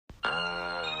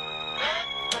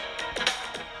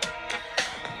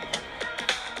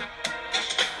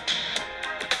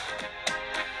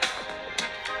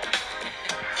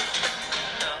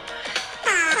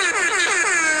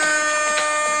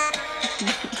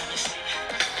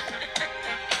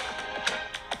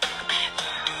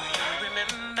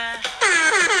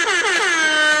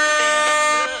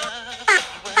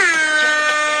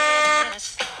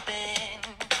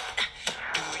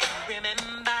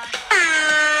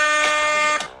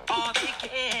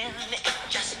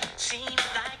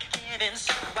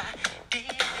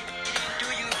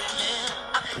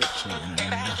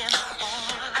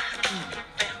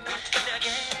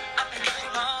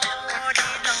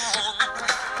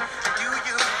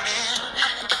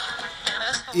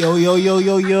Yo, yo, yo,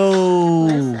 yo, yo.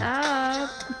 What's up?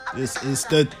 This is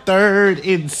the third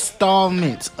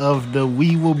installment of the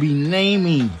We Will Be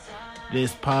Naming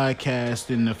This Podcast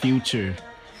in the Future.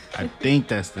 I think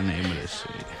that's the name of this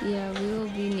shit. Yeah, we will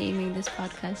be naming this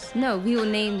podcast. No, we will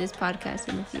name this podcast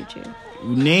in the future.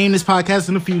 We name this podcast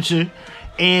in the future.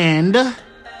 And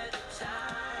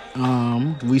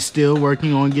we still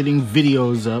working on getting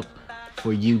videos up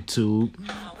for YouTube.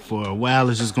 For a while,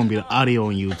 it's just going to be the audio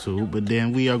on YouTube. But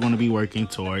then we are going to be working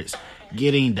towards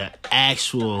getting the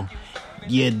actual,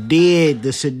 the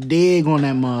shedig on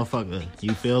that motherfucker.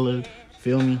 You feel it?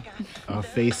 Feel me? Our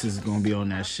face is going to be on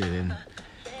that shit and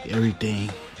everything.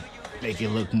 Make it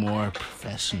look more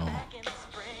professional,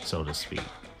 so to speak.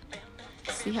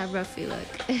 See how rough we look.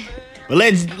 But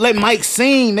let Mike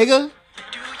sing, nigga.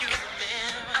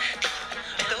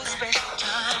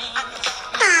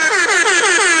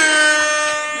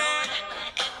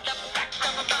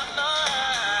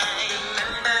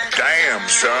 Damn,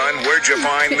 son, where'd you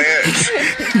find this?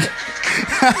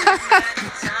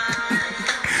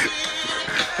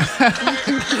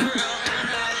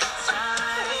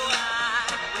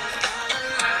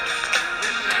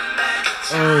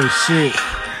 Oh shit.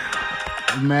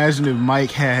 Imagine if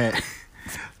Mike had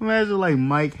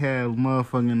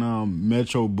motherfucking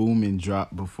Metro Boomin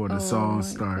drop before the song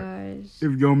start. Gosh.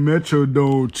 If your Metro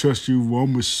don't trust you,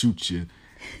 I'ma shoot you.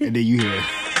 And then you hear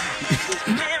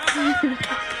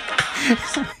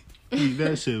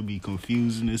that shit be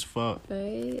confusing as fuck.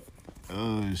 Right?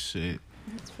 Oh shit.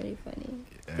 That's pretty funny.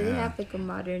 Yeah. They have like a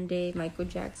modern day Michael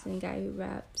Jackson guy who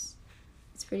raps.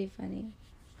 It's pretty funny.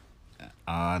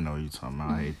 I know what you talking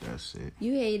about. I hate that shit.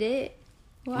 You hate it?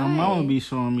 Why? My mama be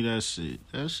showing me that shit.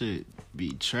 That shit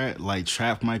be trap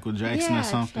Michael Jackson or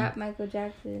something. Trap Michael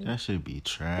Jackson. That shit be But he's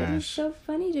trash. so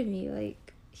funny to me.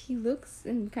 Like, he looks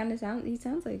and kind of sounds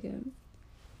like him.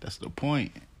 That's the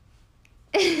point.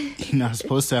 You're not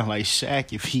supposed to sound like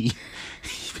Shaq if he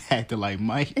acted like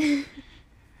Mike.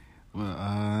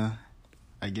 Well,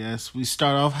 I guess we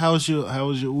start off. How was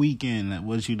your weekend?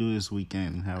 What did you do this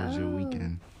weekend? How was your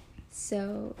weekend?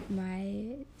 So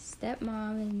my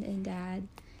stepmom and dad,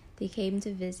 they came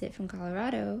to visit from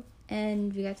Colorado,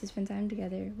 and we got to spend time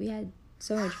together. We had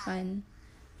so much fun.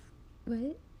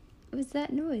 What was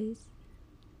that noise?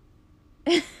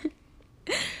 But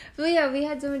yeah, we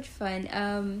had so much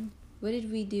fun. What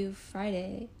did we do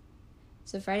Friday?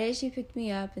 So Friday she picked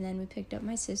me up, and then we picked up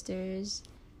my sisters.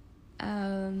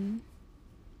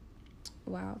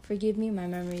 Wow, forgive me, my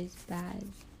memory is bad.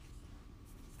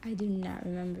 I do not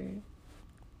remember.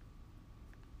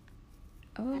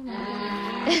 Oh my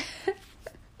god.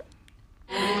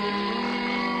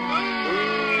 Oh my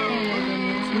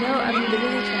goodness. No, I'm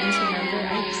literally trying to remember. I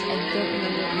don't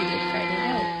remember what we did Friday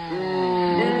night.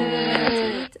 Maybe we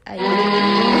went to eat.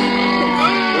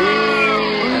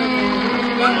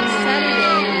 Well,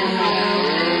 Saturday we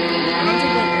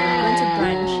went to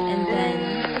brunch, and then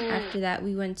after that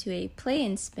we went to a play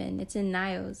and spin. It's in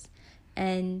Niles.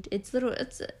 And it's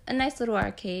a nice little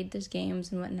arcade. There's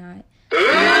games and whatnot.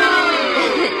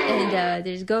 And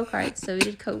there's go-karts. So we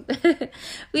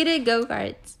did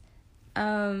go-karts.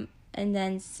 And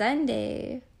then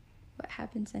Sunday, what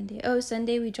happened Sunday? Oh,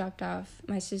 Sunday we dropped off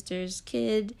my sister's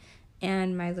kid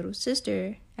and my little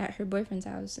sister at her boyfriend's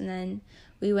house. And then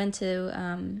we went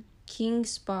to King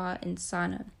Spa and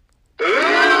Sauna.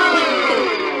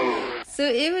 So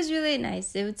it was really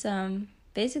nice. It was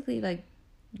basically like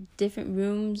different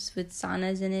rooms with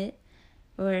saunas in it,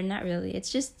 or not really, it's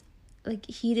just like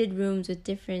heated rooms with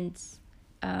different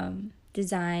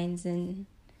designs and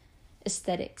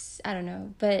aesthetics. I don't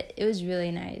know, but it was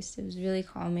really nice. It was really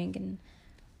calming, and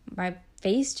my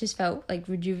face just felt like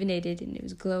rejuvenated, and it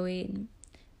was glowy. And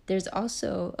there's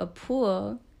also a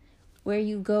pool where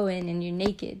you go in and you're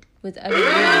naked with other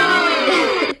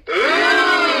women.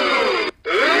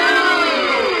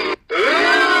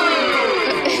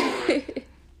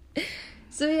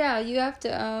 So yeah, you have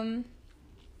to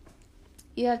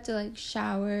like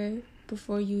shower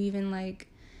before you even like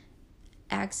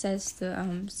access the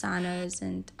saunas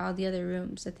and all the other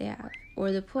rooms that they have,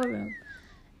 or the pool room.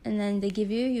 And then they give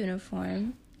you a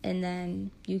uniform, and then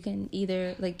you can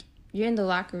either like, you're in the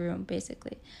locker room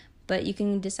basically, but you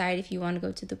can decide if you want to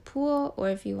go to the pool or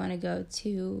if you want to go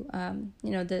to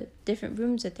the different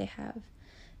rooms that they have.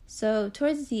 So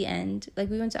towards the end, like,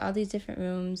 we went to all these different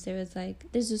rooms.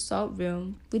 There's a salt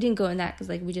room. We didn't go in that because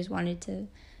like we just wanted to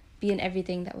be in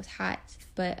everything that was hot.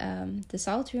 But the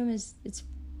salt room it's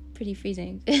pretty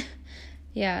freezing.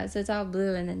 Yeah, so it's all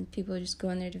blue, and then people just go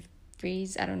in there to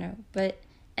freeze. I don't know. But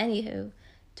anywho,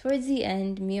 towards the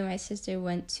end, me and my sister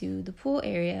went to the pool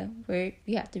area where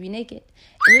you have to be naked.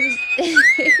 And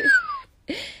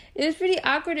it was pretty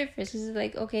awkward at first. Because it's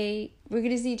like, okay, we're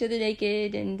going to see each other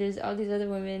naked, and there's all these other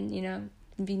women, you know,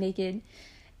 be naked.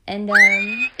 And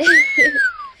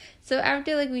so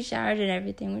after, like, we showered and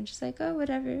everything, we're just like, oh,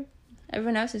 whatever.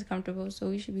 Everyone else is comfortable, so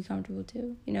we should be comfortable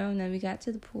too, you know? And then we got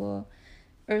to the pool,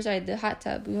 the hot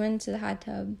tub. We went to the hot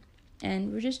tub,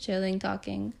 and we're just chilling,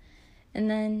 talking. And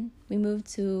then we moved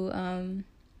to,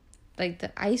 like,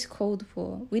 the ice-cold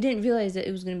pool. We didn't realize that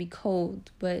it was going to be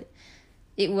cold, but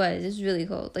it was. It was really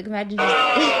cold. Like, imagine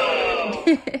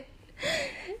just...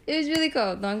 It was really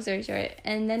cold, long story short.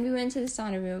 And then we went to the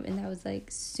sauna room, and that was, like,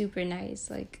 super nice.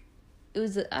 Like, it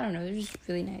was, I don't know, it was just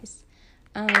really nice.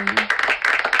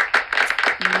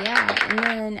 Yeah, and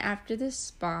then after the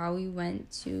spa, we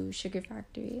went to Sugar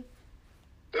Factory.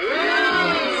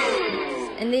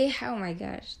 Yes. And oh my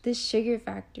gosh, this Sugar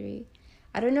Factory.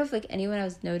 I don't know if, like, anyone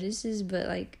else notices, but,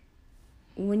 like,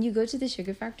 when you go to the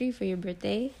Sugar Factory for your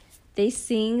birthday, they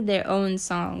sing their own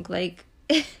song. Like,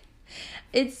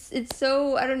 it's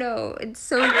so, I don't know, it's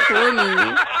so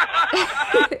corny.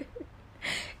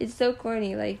 It's so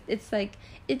corny. Like, it's like,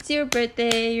 it's your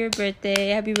birthday,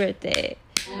 happy birthday.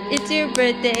 It's your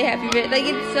birthday, happy birthday. Like,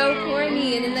 it's so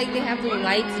corny. And then, like, they have the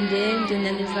lights dimmed, and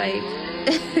then there's, like,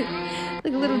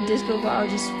 like a little disco ball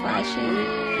just flashing.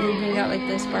 And they bring out, like,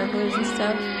 the sparklers and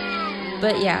stuff.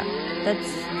 But, yeah,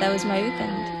 that was my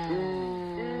weekend.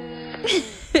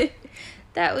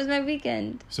 That was my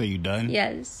weekend. So you done?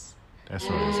 Yes. That's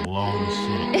why it's long as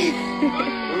shit.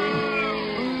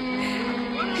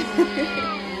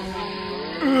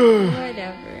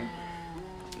 Whatever.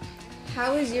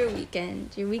 How was your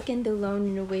weekend? Your weekend alone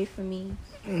and away from me?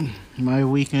 My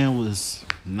weekend was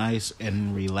nice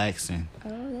and relaxing.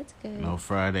 Oh, that's good. You know,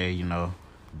 Friday, you know,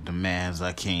 the mans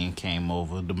came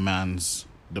over. The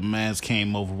mans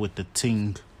came over with the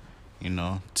ting. You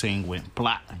know, ting went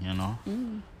plot, you know.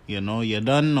 Mm. You know, you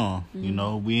done know. Mm. You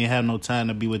know, we ain't have no time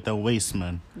to be with the waste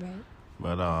man. Right.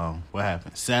 But what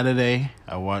happened? Saturday,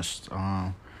 I watched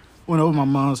went over to my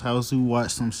mom's house. We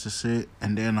watched some shit,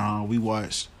 and then we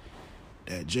watched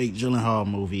that Jake Gyllenhaal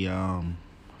movie.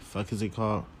 Fuck is it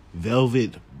called?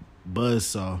 Velvet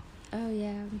Buzzsaw. Oh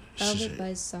yeah, Velvet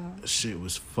Buzzsaw. Shit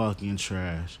was fucking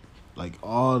trash. Like,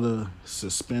 all the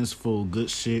suspenseful good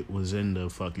shit was in the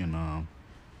fucking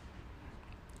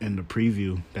in the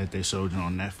preview that they showed you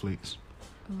on Netflix.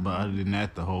 Uh-huh. But other than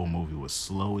that, the whole movie was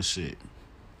slow as shit.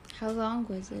 How long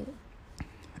was it?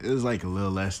 It was like a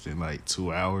little less than like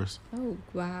 2 hours. Oh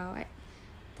wow,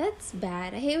 that's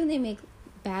bad. I hate when they make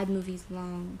bad movies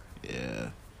long. Yeah,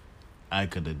 I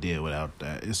could have did without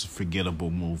that. It's a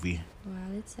forgettable movie. Wow,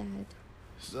 that's sad.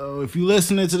 So if you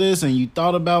listening to this and you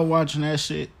thought about watching that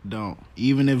shit, don't.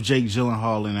 Even if Jake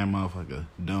Gyllenhaal in that motherfucker,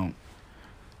 don't.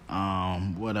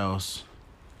 What else?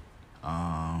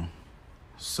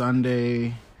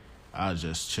 Sunday, I was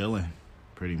just chilling,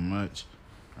 pretty much.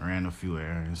 I ran a few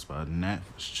errands, but other than that,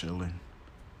 was chilling.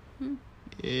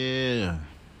 Yeah.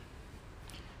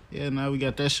 Yeah, now we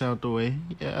got that shit out the way.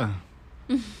 Yeah.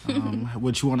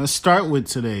 What you want to start with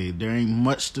today? There ain't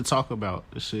much to talk about.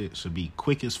 This shit should be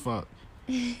quick as fuck.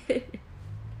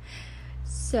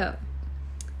 So,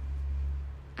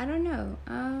 I don't know.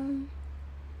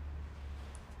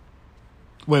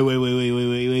 Wait.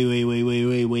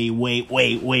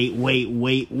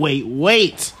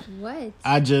 What?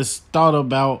 I just thought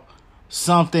about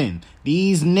something.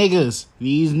 These niggas.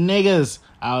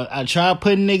 I try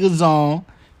putting niggas on,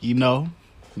 you know,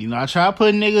 I try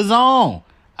putting niggas on.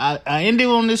 I ended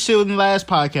on this shit in the last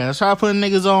podcast. I try putting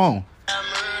niggas on.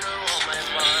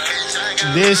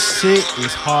 This shit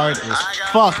is hard as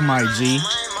fuck, my G.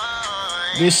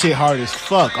 This shit hard as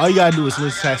fuck. All you gotta do is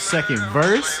listen to that second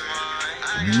verse.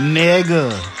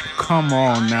 Nigga, come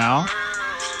on now.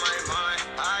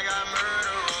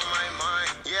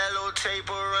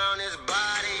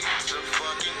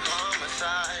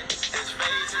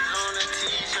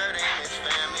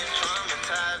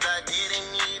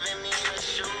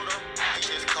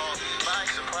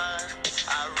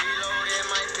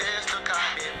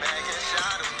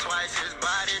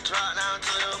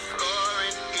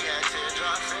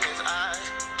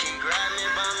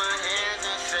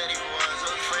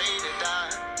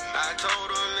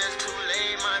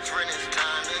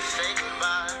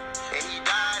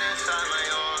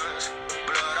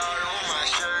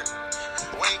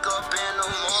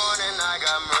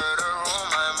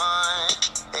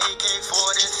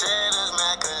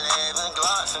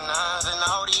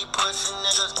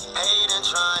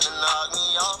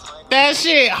 That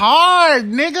shit hard,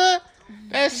 nigga.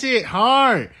 That shit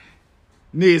hard.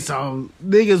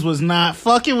 Niggas was not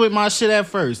fucking with my shit at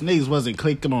first. Niggas wasn't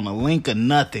clicking on a link or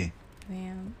nothing.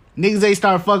 Damn. Niggas ain't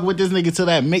start fucking with this nigga till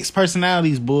that mixed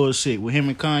personalities bullshit with him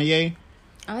and Kanye.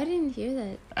 Oh, I didn't hear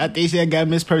that. I think she got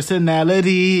mixed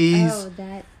personalities. Oh,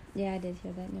 that. Yeah, I did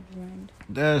hear that. Never mind.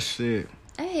 That shit.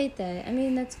 I hate that. I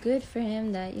mean, that's good for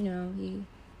him that, you know, he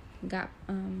got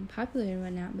popular and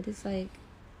whatnot. But it's like,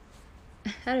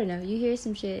 I don't know. You hear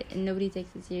some shit and nobody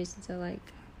takes it serious until, like,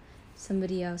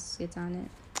 somebody else gets on it.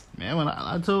 Man, when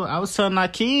I was telling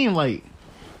Akeem, like,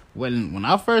 when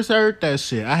I first heard that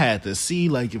shit, I had to see,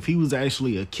 like, if he was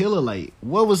actually a killer. Like,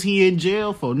 what was he in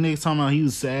jail for? Niggas talking about he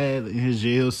was sad in his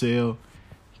jail cell.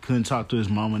 He couldn't talk to his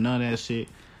mama, none of that shit.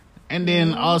 And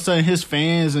then all of a sudden his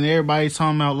fans and everybody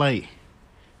talking about,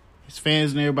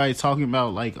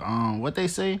 like, what they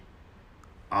say?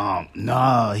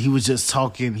 Nah, he was just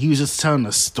telling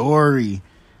a story.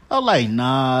 I'm like,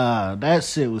 nah, that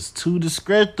shit was too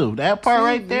descriptive. That part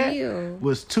right there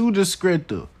was too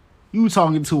descriptive. You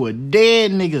talking to a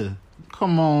dead nigga.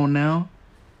 Come on now.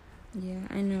 Yeah,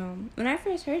 I know. When I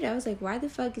first heard it, I was like, why the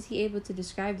fuck is he able to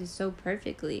describe this so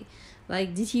perfectly?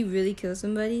 Like, did he really kill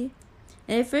somebody?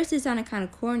 And at first it sounded kind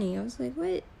of corny. I was like,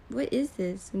 what is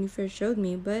this when you first showed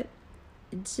me? But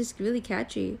it's just really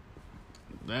catchy.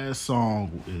 That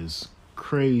song is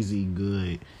crazy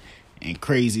good and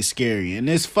crazy scary. And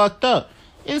it's fucked up.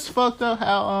 It's fucked up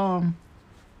how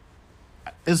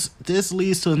this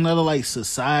leads to another like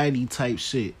society type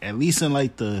shit. At least in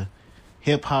like the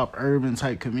hip hop urban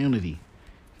type community.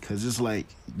 Cause it's like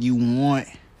you want,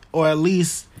 or at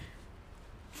least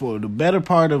for the better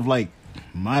part of like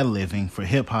my living for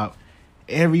hip hop,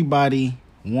 everybody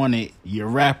wanted your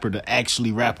rapper to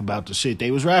actually rap about the shit they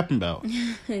was rapping about.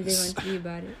 They want to be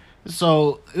about it.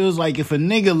 So it was like if a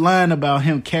nigga lying about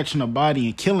him catching a body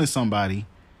and killing somebody,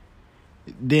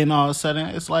 then all of a sudden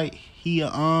it's like he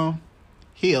a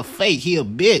fake, he a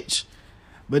bitch.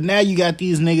 But now you got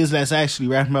these niggas that's actually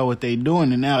rapping about what they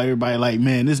doing, and now everybody like,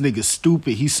 man, this nigga's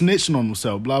stupid. He's snitching on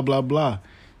himself, blah, blah, blah.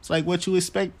 It's like what you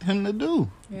expect him to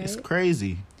do. Right? It's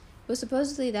crazy. Well,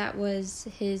 supposedly that was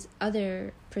his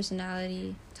other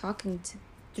personality talking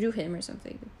through him or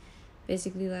something.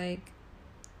 Basically, like,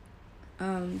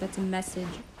 that's a message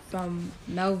from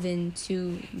Melvin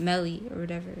to Melly or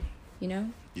whatever, you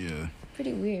know? Yeah.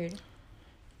 Pretty weird.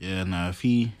 Yeah, now if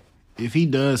he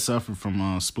does suffer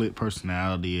from split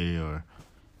personality or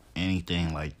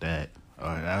anything like that, or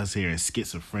I was hearing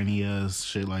schizophrenia,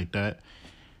 shit like that,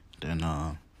 then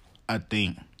I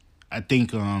think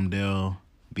they'll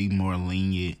be more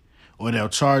lenient, or they'll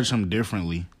charge him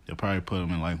differently. They'll probably put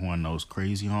him in like one of those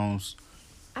crazy homes.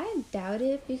 I doubt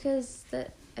it because I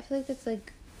feel like that's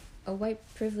like a white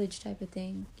privilege type of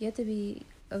thing. You have to be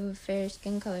of a fair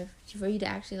skin color for you to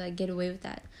actually like get away with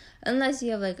that, unless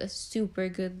you have like a super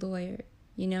good lawyer,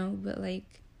 you know. But like,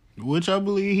 which I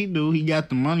believe he do. He got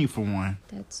the money for one.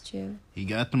 That's true. He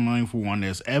got the money for one.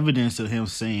 There's evidence of him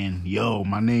saying, yo,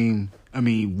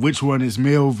 which one is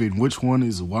Melvin? Which one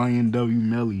is YNW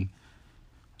Melly?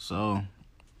 So,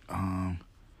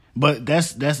 but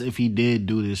that's if he did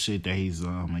do this shit that he's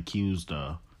accused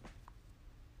of.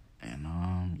 And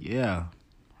yeah,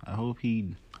 I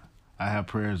have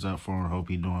prayers up for him. I hope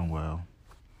he doing well.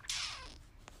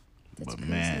 That's but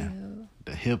crazy, man,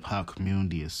 the hip hop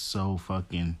community is so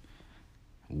fucking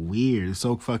weird. It's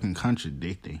so fucking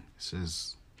contradicting. It's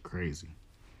just crazy.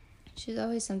 There's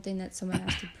always something that someone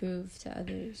has to prove to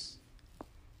others.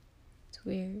 It's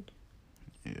weird.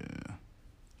 Yeah.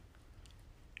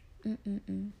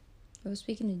 Well,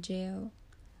 speaking of jail,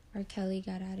 R. Kelly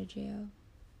got out of jail.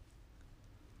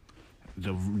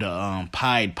 The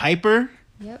Pied Piper?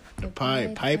 Yep. The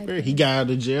Pied Piper. He got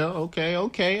out of jail.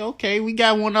 Okay. We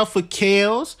got one up for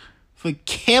Kels. For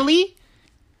Kelly.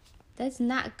 That's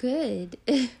not good.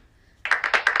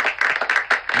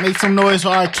 Make some noise for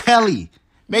R. Kelly.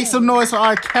 Make some noise for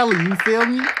R. Kelly. You feel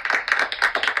me?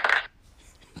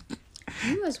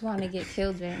 You must want to get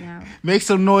killed right now. Make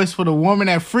some noise for the woman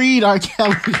that freed R.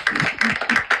 Kelly.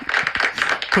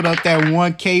 Put up that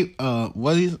 1K,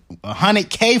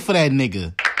 100K for that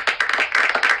nigga.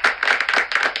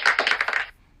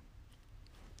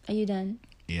 Are you done?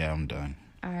 Yeah, I'm done.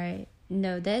 All right.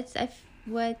 No, that's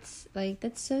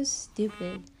so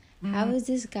stupid. How is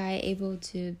this guy able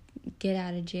to get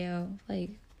out of jail?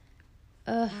 Like,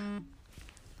 I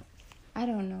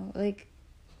don't know. Like,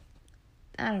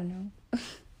 I don't know.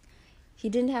 He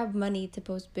didn't have money to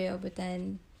post bail, but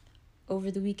then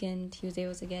over the weekend he was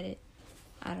able to get it.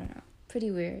 I don't know. Pretty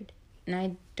weird. And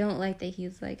I don't like that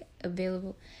he's like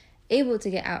able to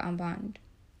get out on bond.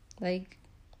 Like,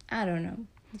 I don't know.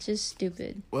 It's just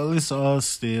stupid. Well, it's all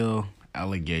still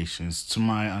allegations, to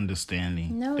my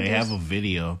understanding. No, they there's- have a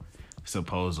video,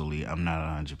 supposedly. I'm not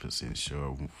 100%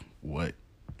 sure what.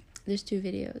 There's 2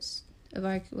 videos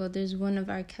of there's one of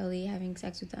R. Kelly having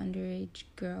sex with the underage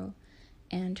girl,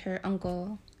 and her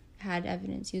uncle had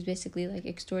evidence. He was basically like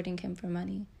extorting him for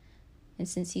money. And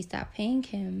since he stopped paying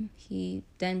him, he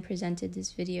then presented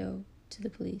this video to the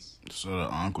police. So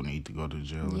the uncle need to go to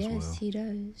jail as well. Yes, he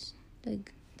does.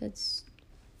 Like, that's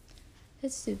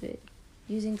stupid.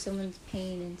 Using someone's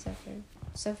pain and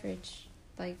suffrage,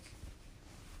 like,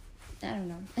 I don't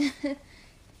know.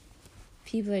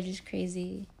 People are just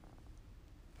crazy.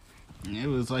 It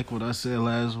was like what I said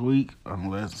last week.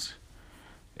 Unless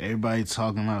everybody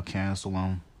talking about cancel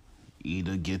him,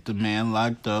 either get the man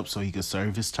locked up so he can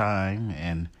serve his time,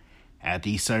 and after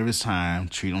he serve his time,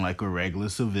 treat him like a regular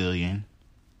civilian,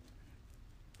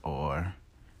 or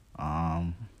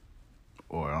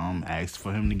ask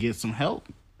for him to get some help.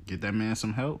 Get that man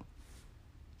some help.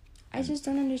 I just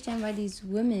don't understand why these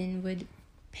women would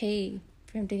pay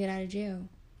for him to get out of jail.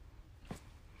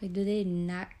 Like, do they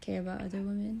not care about other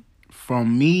women?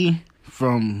 From me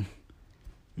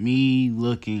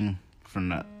looking from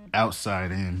the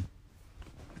outside in,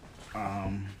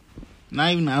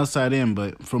 not even the outside in,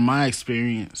 but from my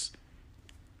experience,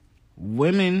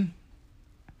 women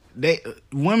they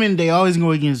always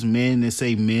go against men. They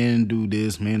say men do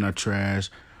this, men are trash,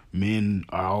 men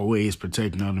are always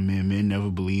protecting other men, men never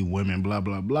believe women, blah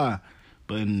blah blah.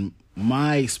 But in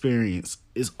my experience,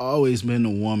 it's always been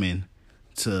a woman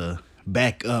to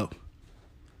back up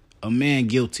a man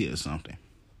guilty of something.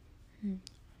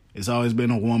 It's always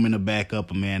been a woman to back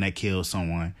up a man that killed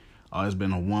someone. Always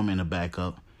been a woman to back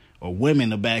up, or women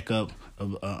to back up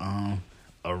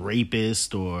a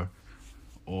rapist or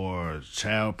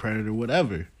child predator,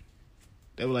 whatever.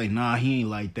 They were like, nah, he ain't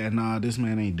like that. Nah, this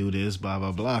man ain't do this, blah,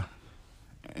 blah, blah.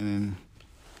 And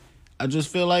I just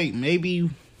feel like maybe,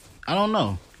 I don't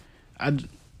know.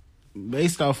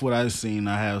 Based off what I've seen,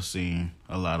 I have seen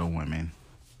a lot of women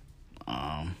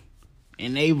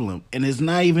enable him. And it's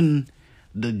not even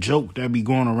the joke that be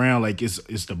going around like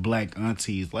it's the black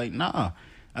aunties. Like, nah,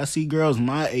 I see girls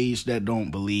my age that don't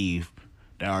believe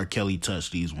that R. Kelly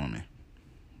touched these women.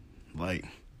 Like,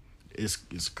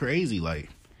 it's crazy. Like,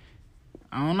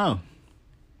 I don't know.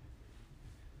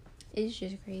 It's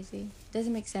just crazy.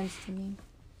 Doesn't make sense to me.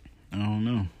 I don't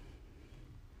know.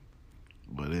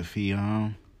 But if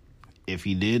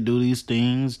he did do these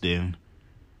things, then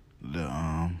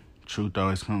the truth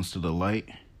always comes to the light.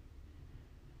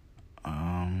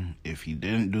 If he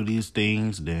didn't do these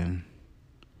things, then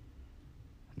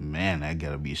man, that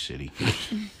gotta be shitty.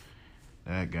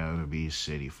 That gotta be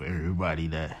shitty for everybody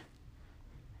that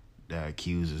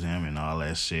accuses him and all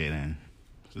that shit, and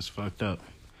it's just fucked up.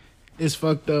 It's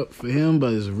fucked up for him,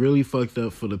 but it's really fucked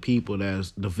up for the people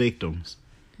that's the victims.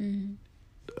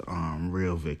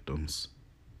 Real victims.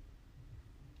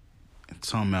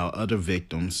 Talking about other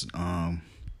victims,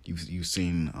 you've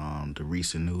seen the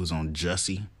recent news on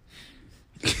Jussie.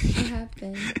 What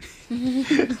happened?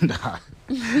 Nah,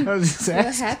 I was just What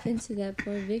asking. happened to that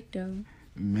poor victim?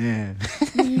 Man.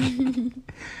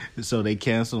 So they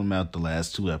canceled him out the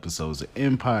last 2 episodes of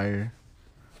Empire.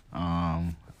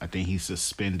 I think he's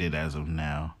suspended as of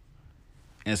now.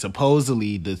 And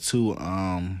supposedly the 2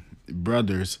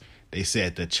 brothers, they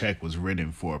said the check was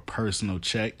written for a personal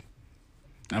check.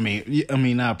 I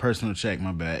mean not a personal check,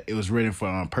 my bad. It was written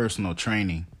for personal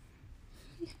training.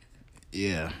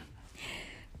 Yeah.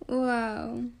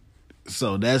 Wow.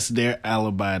 So that's their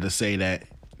alibi to say that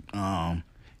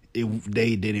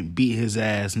they didn't beat his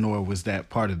ass, nor was that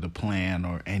part of the plan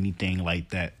or anything like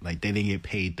that. Like, they didn't get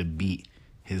paid to beat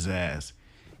his ass.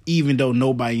 Even though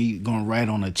nobody gonna write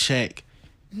on a check,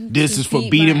 this is for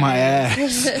beating my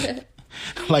ass.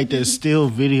 Like, there's still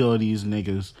video of these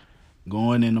niggas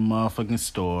going in the motherfucking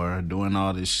store, doing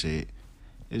all this shit.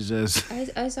 It's just...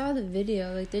 I saw the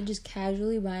video. Like, they're just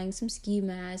casually buying some ski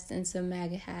masks and some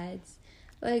MAGA hats.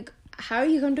 Like, how are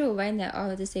you going to find that all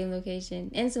at the same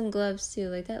location? And some gloves, too.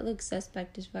 Like, that looks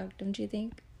suspect as fuck, don't you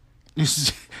think?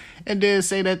 And then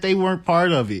say that they weren't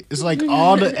part of it. It's like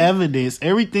all the evidence,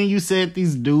 everything you said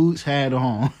these dudes had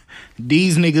on,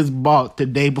 these niggas bought the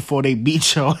day before they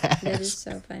beat your ass. That is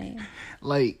so funny.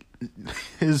 Like,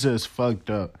 it's just fucked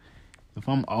up. If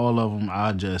I'm all of them,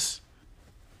 I just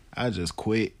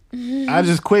quit. I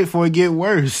just quit before it get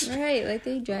worse. Right, like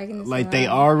they dragging this Like, they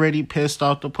around. already pissed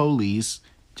off the police.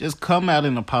 Just come out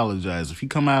and apologize. If you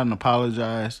come out and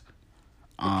apologize,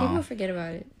 People forget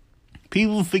about it.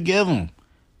 people forgive them.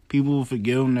 People will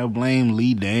forgive them. They'll blame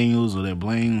Lee Daniels or they'll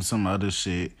blame some other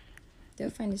shit. They'll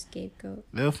find a scapegoat.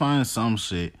 They'll find some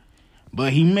shit.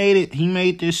 But he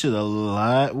made this shit a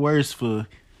lot worse for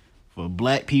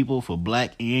black people, for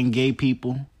black and gay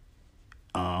people.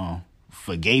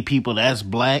 For gay people that's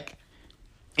black.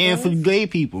 And for gay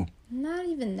people. Not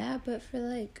even that, but for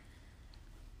like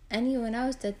anyone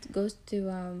else that goes to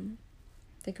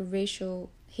like a racial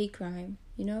hate crime,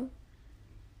 you know?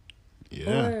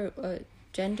 Yeah. Or a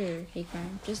gender hate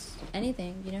crime. Just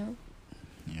anything, you know?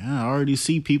 Yeah, I already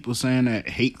see people saying that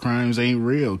hate crimes ain't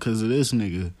real because of this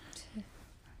nigga.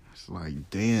 It's like,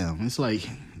 damn. It's like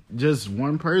just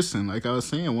one person. Like I was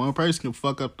saying, one person can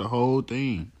fuck up the whole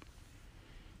thing.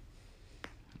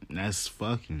 And that's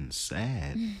fucking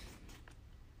sad.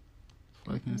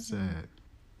 Fucking sad.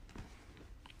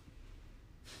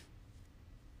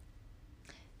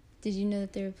 Did you know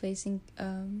that they're replacing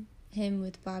him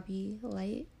with Bobby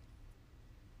Light?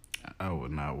 I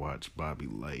would not watch Bobby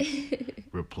Light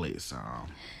replace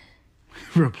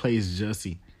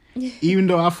Jussie. Even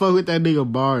though I fuck with that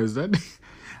nigga bars, I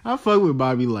fuck with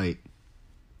Bobby Light.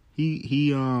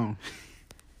 He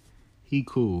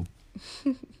cool.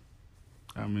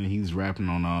 I mean, he's rapping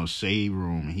on Shade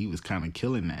Room, and he was kind of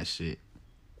killing that shit.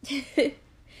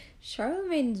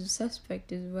 Charlamagne's a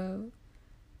suspect as well.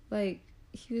 Like,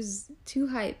 he was too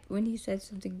hype when he said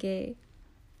something gay.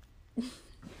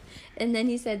 And then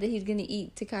he said that he's gonna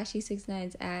eat Tekashi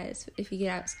 6ix9ine's ass if he get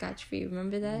out scotch-free.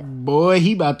 Remember that? Boy,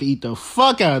 he about to eat the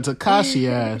fuck out of Tekashi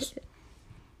ass.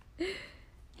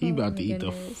 He about to eat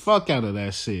the fuck out of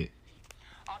that shit.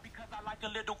 A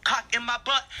little cock in my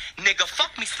butt. Nigga,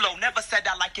 fuck me slow. Never said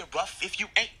I like it rough. If you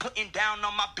ain't putting down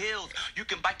on my bills, you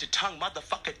can bite your tongue,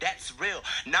 motherfucker, that's real.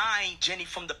 Nah, I ain't Jenny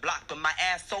from the block, but my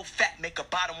ass so fat, make a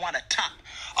bottom wanna top.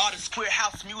 All this queer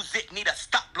house music need a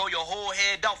stop. Blow your whole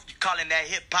head off. You calling that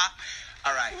hip-hop?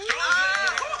 All right.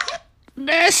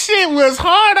 That shit was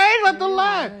hard. I ain't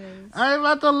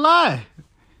about to lie.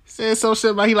 Said some shit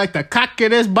about he like to cock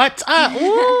in his butt up.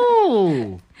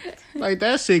 Ooh. Like,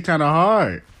 that shit kind of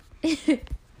hard.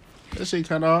 That shit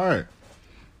kind of hard.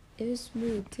 It was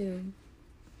smooth too.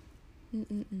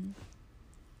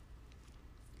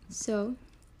 So,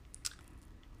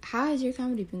 how has your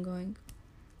comedy been going?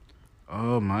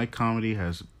 Oh, my comedy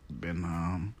has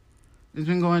been it's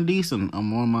been going decent.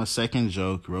 I'm on my second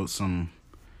joke. Wrote a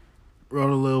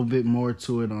little bit more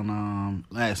to it on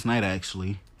last night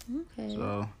actually. Okay.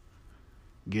 So,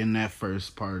 getting that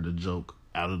first part of the joke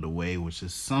out of the way, which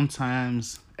is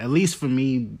sometimes, at least for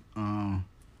me,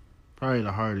 probably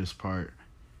the hardest part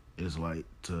is like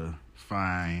to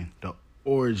find the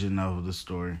origin of the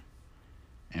story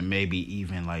and maybe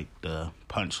even like the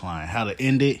punchline, how to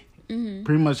end it,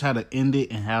 pretty much how to end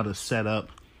it and how to set up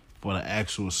for the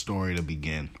actual story to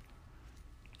begin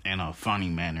in a funny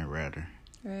manner rather.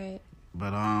 Right.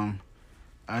 But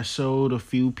I showed a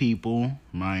few people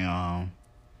my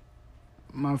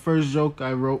first joke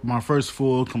I wrote, my first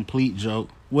full complete joke.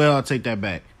 Well, I'll take that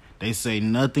back. They say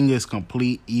nothing is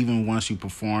complete even once you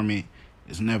perform it.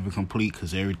 It's never complete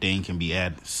because everything can be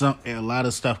added. A lot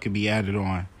of stuff can be added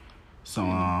on.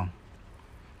 So,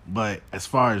 but as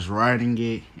far as writing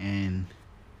it and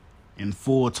in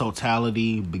full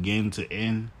totality, begin to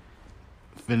end,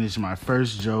 finish my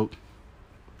first joke,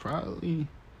 probably,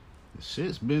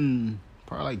 shit's been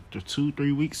probably like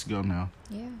 2-3 weeks ago now.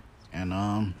 Yeah. And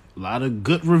a lot of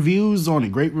good reviews on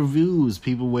it. Great reviews.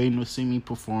 People waiting to see me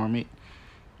perform it.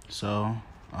 So,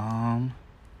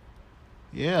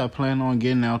 yeah, I plan on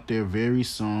getting out there very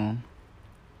soon.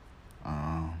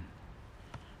 I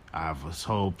have this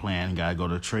whole plan. Gotta go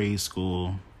to trade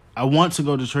school. I want to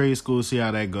go to trade school, see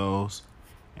how that goes.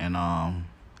 And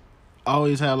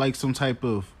always have like some type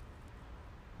of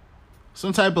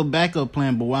backup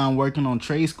plan. But while I'm working on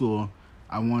trade school,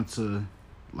 I want to,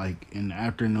 like, in the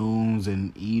afternoons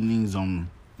and evenings on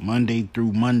Monday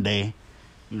through Monday,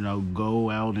 go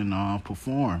out and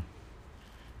perform.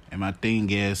 And my thing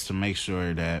is to make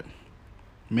sure that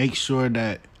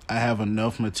I have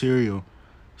enough material.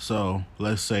 So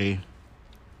let's say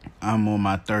I'm on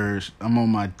my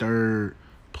third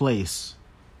place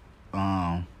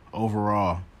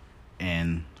overall,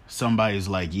 and somebody's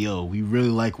like, yo, we really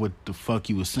like what the fuck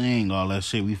you was saying, all that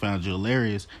shit, we found you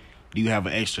hilarious. Do you have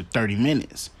an extra 30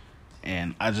 minutes?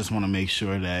 And I just want to make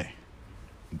sure that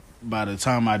by the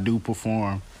time I do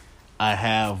perform, I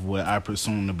have what I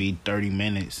presume to be 30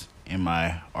 minutes in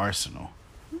my arsenal.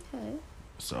 Okay.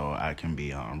 So I can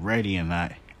be ready and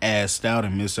not assed out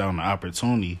and miss out on the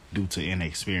opportunity due to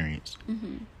inexperience.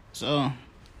 So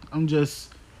I'm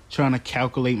just trying to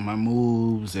calculate my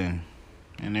moves and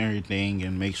everything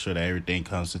and make sure that everything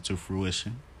comes into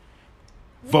fruition.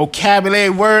 Vocabulary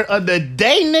word of the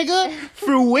day, nigga.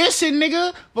 Fruition,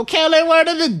 nigga. Vocabulary word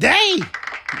of the day.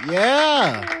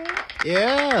 Yeah.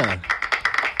 Yeah.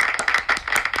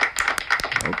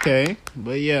 Okay.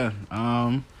 But yeah,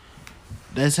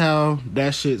 that's how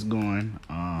that shit's going.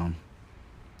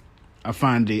 I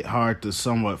find it hard to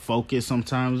somewhat focus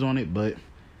sometimes on it, but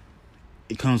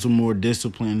it comes with more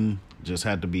discipline. Just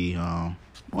had to be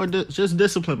just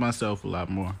discipline myself a lot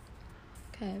more.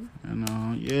 Okay.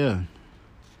 And yeah.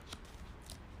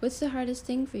 What's the hardest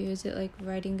thing for you? Is it like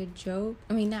writing a joke?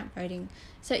 I mean, not writing.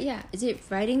 So yeah, is it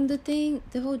writing the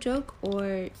whole joke,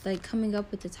 or like coming up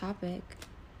with the topic?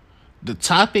 The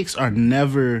topics are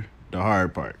never the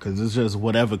hard part because it's just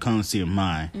whatever comes to your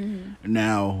mind. Mm-hmm.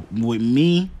 Now, with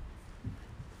me,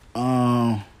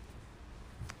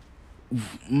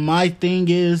 my thing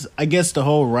is, I guess the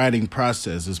whole writing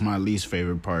process is my least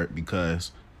favorite part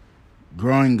because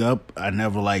growing up, I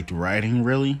never liked writing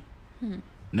really.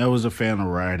 Never was a fan of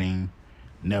writing.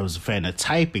 Never was a fan of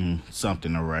typing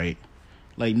something to write.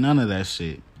 Like, none of that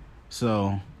shit.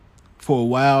 So, for a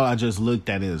while, I just looked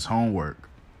at it as homework.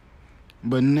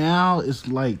 But now, it's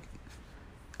like,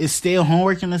 it's still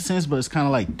homework in a sense, but it's kind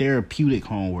of like therapeutic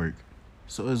homework.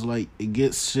 So, it's like, it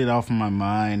gets shit off of my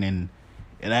mind, and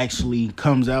it actually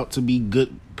comes out to be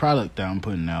good product that I'm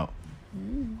putting out.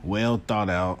 Well thought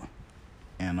out.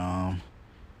 And,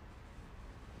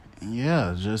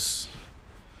 yeah, just...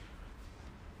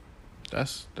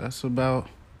 That's about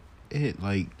it.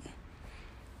 Like,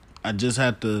 I just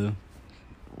have to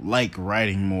like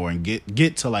writing more and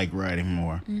get to like writing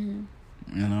more.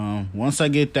 Mm-hmm. And once I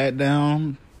get that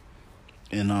down,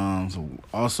 and so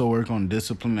also work on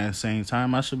discipline at the same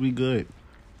time, I should be good.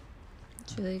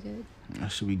 It's really good. I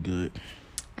should be good.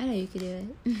 I know you could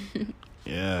do it.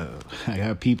 Yeah, I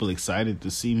got people excited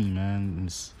to see me, man.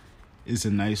 It's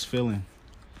a nice feeling.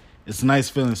 It's a nice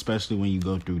feeling, especially when you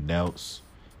go through doubts.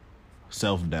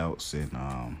 Self-doubts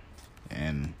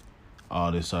and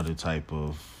all this other type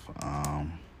of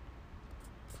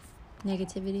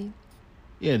negativity.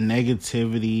 Yeah,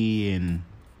 negativity and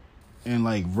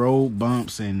like road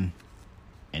bumps and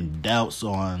doubts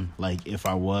on like if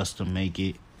I was to make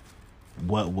it,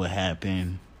 what would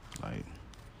happen, like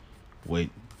with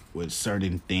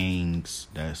certain things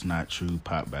that's not true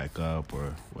pop back up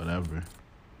or whatever.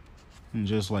 And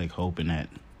just like hoping that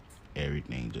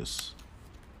everything just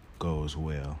goes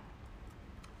well.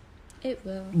 It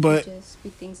will. But you just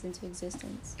speak things into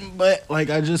existence. But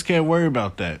like, I just can't worry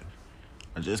about that.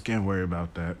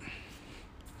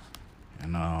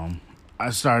 And I'm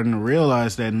starting to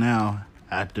realize that now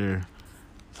after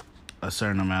a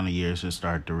certain amount of years. Just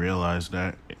started to realize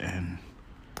that, and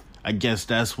I guess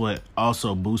that's what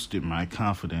also boosted my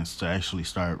confidence to actually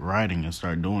start writing and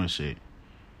start doing shit.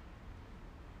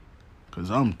 Cause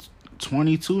I'm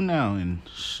 22 now, and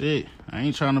shit, I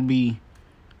ain't trying to be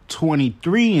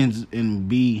 23 and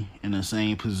be in the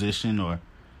same position or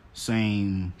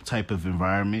same type of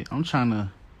environment. I'm trying to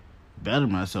better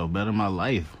myself, better my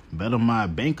life, better my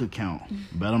bank account,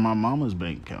 better my mama's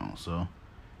bank account. So,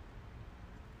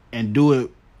 and do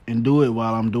it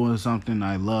while I'm doing something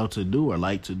I love to do or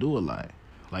like to do a lot.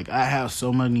 Like, I have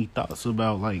so many thoughts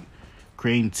about like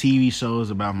creating TV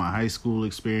shows about my high school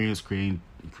experience, creating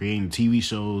TV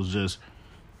shows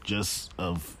just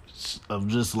of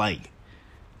just like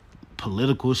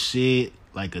political shit,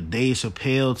 like a Dave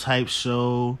Chappelle type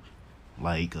show,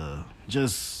 like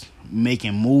just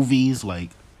making movies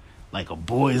like a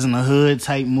Boys in the Hood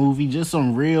type movie, just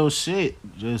some real shit.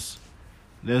 Just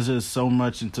there's just so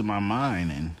much into my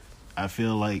mind, and I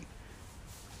feel like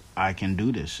I can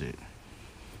do this shit.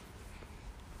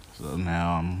 So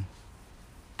now I'm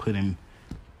putting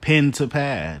pen to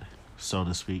pad, so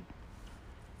to speak.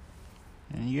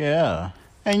 And yeah,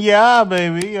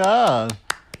 baby, yeah.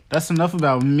 That's enough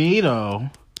about me, though.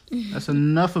 Yeah, that's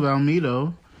enough about me,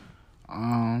 though.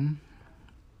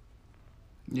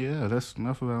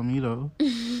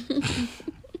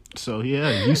 So,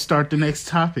 yeah, you start the next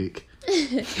topic.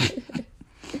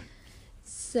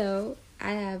 So,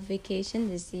 I have vacation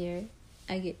this year.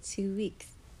 I get 2 weeks.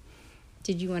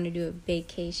 Did you want to do a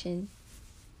vacation?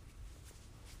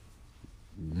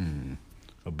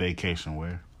 A vacation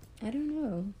where? I don't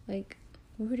know. Like,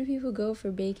 where do people go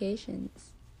for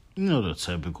vacations? You know, the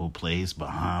typical place,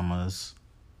 Bahamas,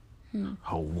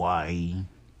 Hawaii,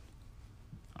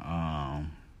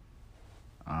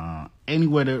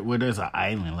 anywhere where there's an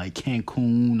island, like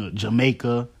Cancun or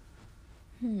Jamaica,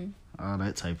 all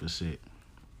that type of shit.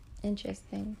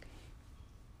 Interesting.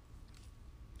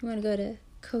 You want to go to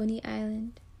Coney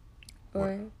Island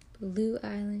or Blue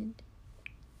Island?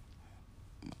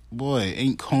 Boy,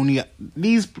 ain't Coney...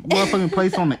 These motherfucking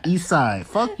places on the east side.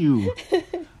 Fuck you.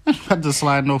 I'm about to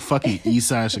slide no fucking east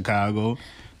side Chicago.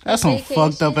 That's some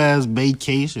fucked up ass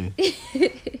vacation.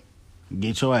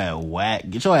 Get your ass whacked.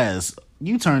 Get your ass.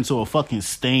 You turn to a fucking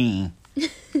stain.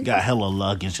 Got hella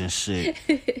luggage and shit.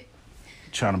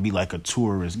 Trying to be like a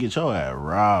tourist. Get your ass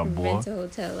robbed, boy. Rent a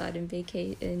hotel out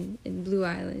in in Blue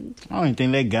Island. I don't even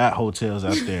think they got hotels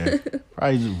out there.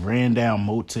 Probably just ran down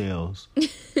motels.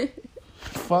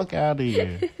 Fuck out of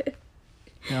here.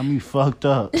 Got me fucked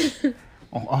up.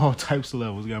 On all types of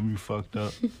levels, got me fucked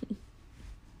up.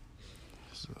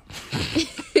 So.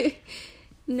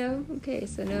 No? Okay,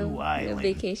 so no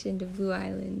vacation to Blue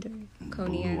Island or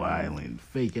Coney Blue Island. Island.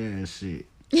 Fake ass shit.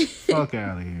 Fuck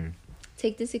out of here.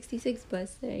 Take the 66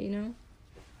 bus there, you know?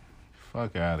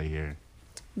 Fuck out of here.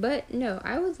 But no,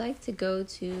 I would like to go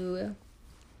to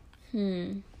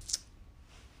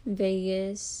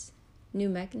Vegas,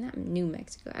 not New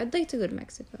Mexico. I'd like to go to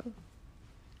Mexico.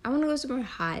 I want to go somewhere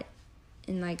hot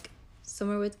and like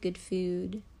somewhere with good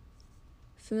food.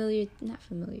 Not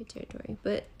familiar territory,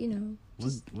 but you know.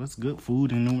 What's good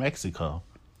food in New Mexico?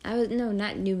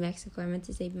 Not New Mexico. I meant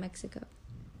to say Mexico.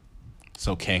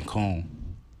 So Cancun.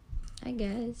 I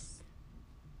guess.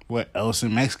 Where else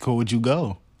in Mexico would you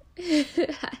go?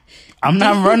 I'm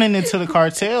not running into the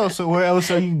cartel, so where else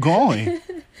are you going?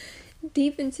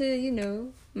 Deep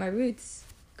into, my roots.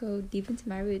 Go deep into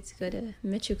my roots. Go to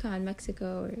Michoacan,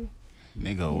 Mexico, or...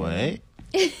 Nigga, what?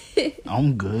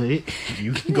 I'm good.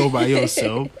 You can go by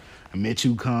yourself.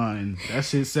 Michoacan. That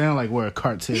shit sound like where a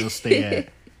cartel stay at.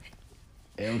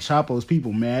 El Chapo's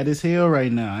people mad as hell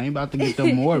right now. I ain't about to get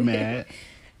them more mad.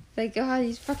 Like,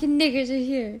 these fucking niggers are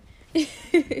here.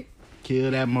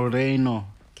 Kill that Moreno.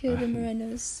 Kill the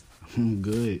Morenos. I'm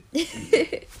good.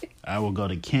 I will go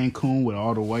to Cancun with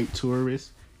all the white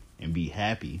tourists and be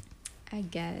happy. I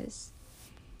guess.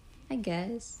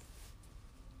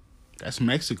 That's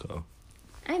Mexico.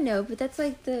 I know, but that's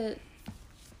like the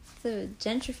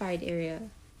gentrified area.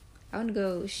 I want to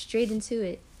go straight into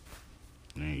it.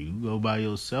 Man, you go by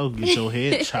yourself, get your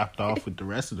head chopped off with the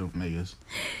rest of them niggas.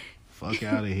 Fuck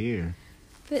out of here.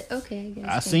 But okay, I guess.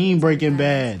 I seen Breaking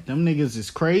Bad. Them niggas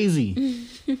is crazy.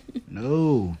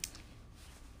 No.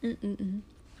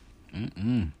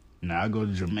 Now I go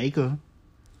to Jamaica.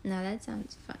 Now that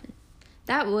sounds fun.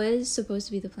 That was supposed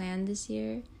to be the plan this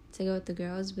year, to go with the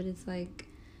girls, but it's like,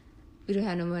 we don't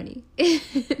have no money.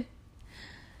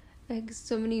 Like,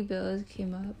 so many bills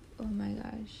came up. Oh my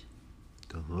gosh.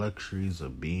 The luxuries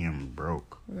of being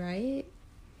broke. Right?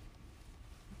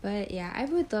 But yeah, I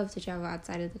would love to travel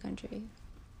outside of the country.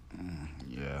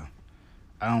 Yeah.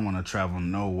 I don't want to travel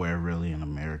nowhere really in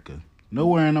America.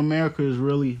 Nowhere in America is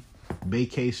really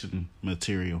vacation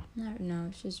material. No,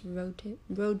 it's just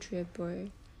road trip or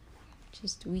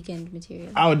just weekend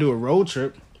material. I would do a road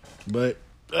trip, but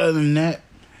other than that,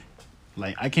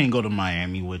 like, I can't go to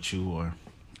Miami with you or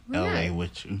LA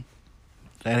with you.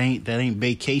 That ain't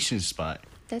vacation spot.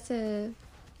 That's a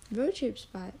road trip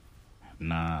spot.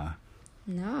 Nah.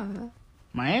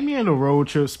 Miami ain't a road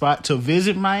trip spot. To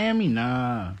visit Miami?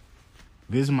 Nah.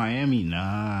 Visit Miami?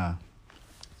 Nah.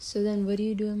 So then what do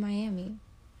you do in Miami?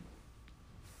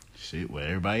 Shit, what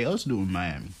everybody else do in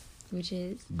Miami. Which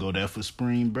is? Go there for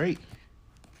spring break.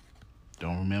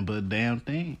 Don't remember a damn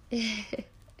thing.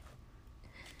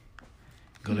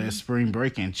 Go there spring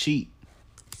break and cheat.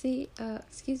 See,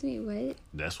 excuse me, what?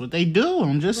 That's what they do.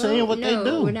 I'm just saying what they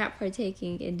do. We're not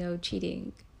partaking in no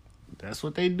cheating. That's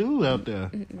what they do out there.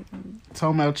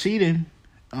 Talking about cheating.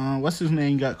 What's his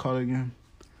name got caught again?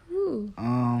 Who?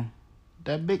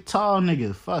 That big tall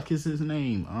nigga. Fuck is his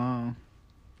name?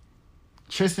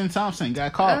 Tristan Thompson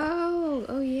got caught.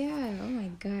 Oh yeah. Oh my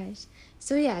gosh.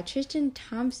 So yeah, Tristan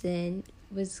Thompson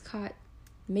was caught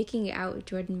making out with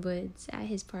Jordan Woods at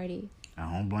his party.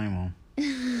 I don't blame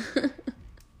him.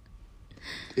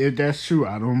 If that's true,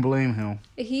 I don't blame him.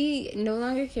 He no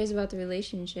longer cares about the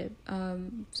relationship.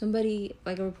 Somebody,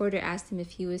 like a reporter, asked him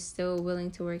if he was still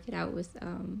willing to work it out with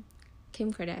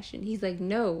Kim Kardashian. He's like,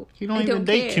 no. He don't even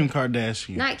date Kim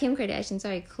Kardashian. Not Kim Kardashian,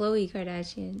 sorry, Khloe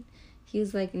Kardashian. He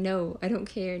was like, no, I don't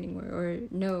care anymore. Or,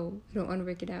 no, I don't want to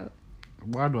work it out.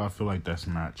 Why do I feel like that's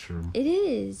not true? It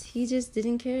is. He just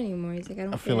didn't care anymore. He's like,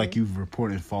 I feel like you've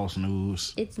reported false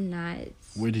news. It's not.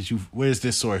 Where's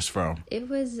this source from? It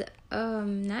was,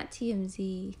 not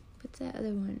TMZ. What's that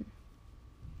other one?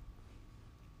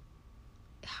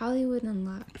 Hollywood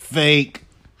Unlocked. Fake.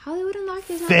 Hollywood Unlocked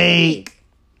is not fake.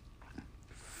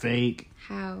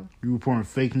 How? You reporting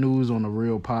fake news on the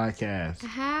real podcast.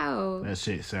 How? That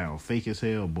shit sound fake as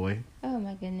hell, boy. Oh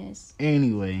my goodness.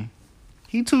 Anyway,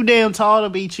 he too damn tall to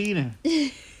be cheating.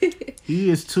 He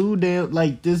is too damn,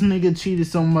 like, this nigga cheated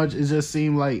so much, it just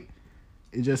seemed like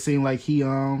he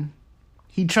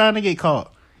trying to get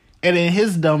caught. And then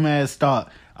his dumb ass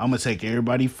thought, I'm gonna take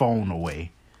everybody's phone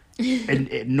away.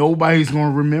 and nobody's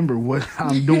gonna remember what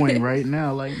I'm doing right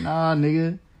now. Like, nah,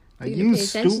 nigga. Like, you pay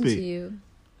attention stupid. to you.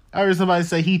 I heard somebody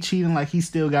say he cheating like he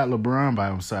still got LeBron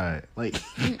by his side. Like,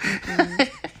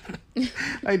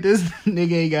 like this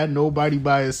nigga ain't got nobody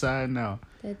by his side now.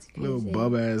 That's crazy. Little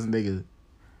bum ass nigga.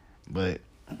 But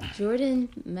Jordan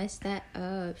messed that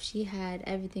up. She had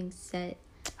everything set.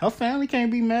 her family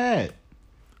can't be mad.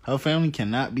 Her family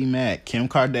cannot be mad. Kim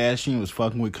Kardashian was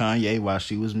fucking with Kanye while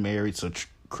she was married to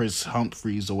Chris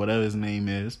Humphries or whatever his name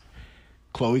is.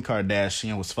 Khloe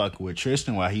Kardashian was fucking with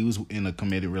Tristan while he was in a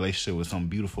committed relationship with some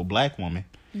beautiful black woman.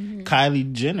 Mm-hmm.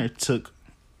 Kylie Jenner took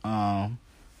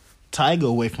Tyga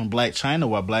away from Black China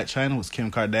while Black China was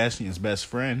Kim Kardashian's best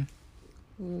friend.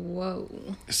 Whoa.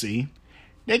 See?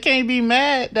 They can't be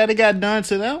mad that it got done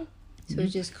to them. So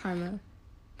it's just karma.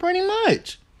 Pretty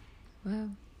much. Wow.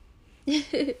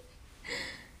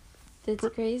 That's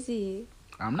crazy.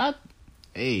 I'm not...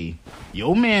 Hey,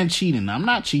 your man cheating. I'm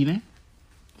not cheating.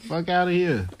 Fuck out of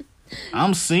here.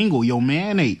 I'm single. Your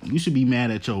man ain't. You should be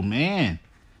mad at your man.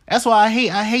 That's why I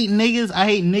hate niggas. I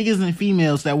hate niggas and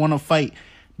females that want to fight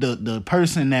the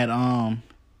person that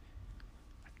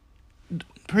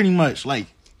pretty much like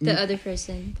the other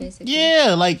person, basically.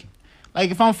 Yeah, like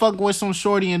if I'm fucking with some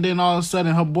shorty and then all of a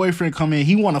sudden her boyfriend come in,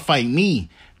 he want to fight me.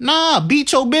 Nah,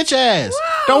 beat your bitch ass.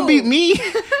 Whoa. Don't beat me.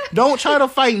 Don't try to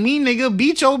fight me, nigga.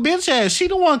 Beat your bitch ass. She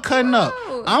the one cutting up.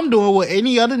 I'm doing what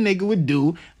any other nigga would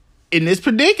do in this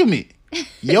predicament.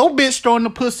 Your bitch throwing the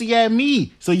pussy at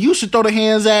me, so you should throw the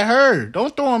hands at her.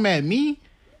 Don't throw them at me.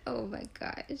 Oh my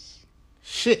gosh.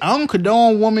 Shit, I don't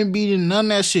condone woman beating, none of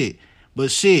that shit.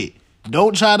 But shit,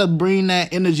 don't try to bring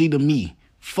that energy to me.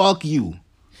 Fuck you.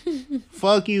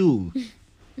 Fuck you.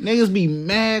 Niggas be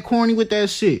mad corny with that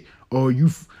shit. Or you,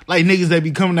 like niggas that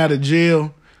be coming out of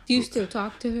jail. You still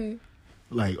talk to her?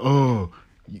 Like, oh,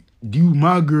 you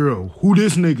my girl. Who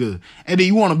this nigga? And then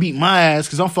you want to beat my ass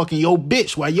because I'm fucking your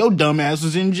bitch while your dumb ass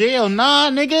was in jail. Nah,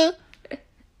 nigga.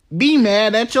 Be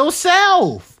mad at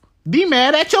yourself. Be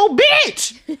mad at your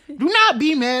bitch. Do not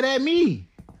be mad at me.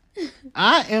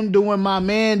 I am doing my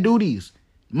man duties.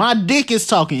 My dick is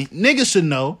talking. Niggas should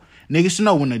know. Niggas should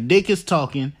know when the dick is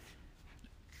talking,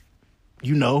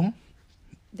 you know.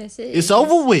 That's it. It's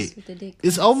over with.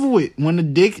 It's over with. When the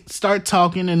dick start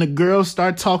talking and the girls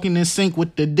start talking in sync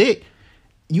with the dick,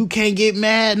 you can't get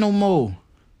mad no more.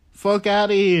 Fuck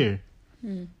out of here.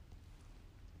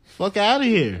 Fuck out of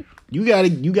here. You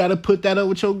gotta put that up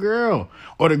with your girl.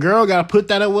 Or the girl gotta put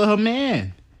that up with her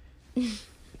man.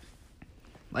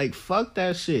 Like, fuck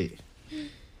that shit.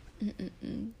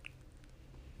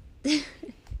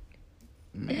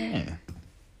 Man.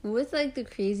 What's like the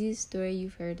craziest story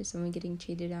you've heard of someone getting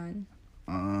cheated on?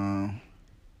 I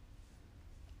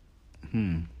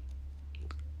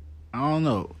don't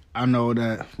know. I know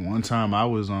that one time I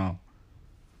was fucking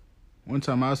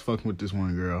with this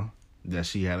one girl that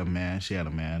she had a man,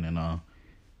 and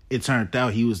it turned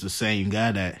out he was the same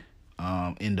guy that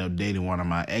ended up dating one of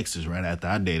my exes right after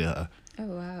I dated her. Oh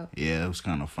wow. Yeah, it was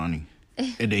kind of funny.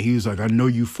 And then he was like, I know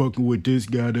you fucking with this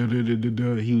guy. Da, da, da, da,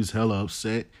 da. He was hella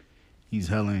upset. He's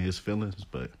hella in his feelings,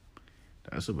 but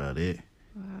that's about it.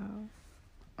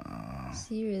 Wow.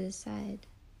 So you really sad.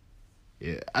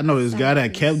 Yeah, I know this guy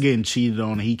that kept getting cheated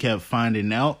on and he kept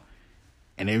finding out.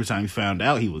 And every time he found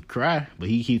out, he would cry. But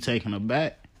he keep taking her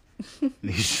back. And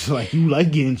he's just like, you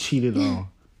like getting cheated on.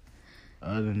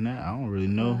 Other than that, I don't really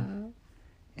know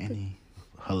any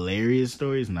hilarious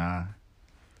stories. Nah.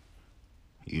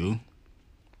 You?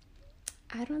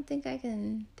 I don't think I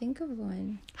can think of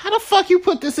one. How the fuck you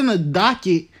put this in a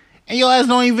docket and your ass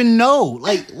don't even know?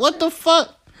 Like, what the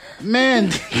fuck?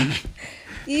 Man.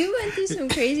 You went through some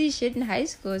crazy shit in high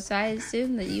school, so I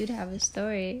assumed that you'd have a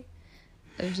story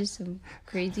of just some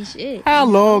crazy shit. How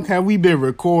long have we been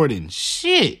recording?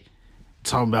 Shit.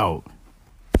 Talking about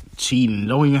cheating.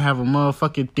 Don't even have a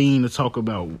motherfucking thing to talk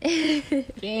about.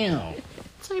 Damn.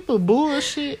 Type of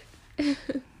bullshit.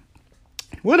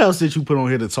 What else did you put on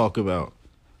here to talk about?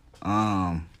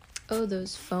 Oh,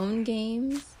 those phone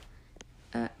games.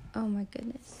 Oh my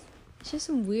goodness. It's just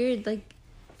some weird, like,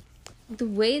 the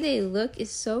way they look is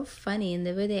so funny, and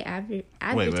the way they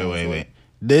advertise Wait.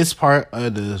 This part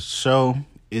of the show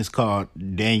is called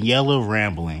Daniela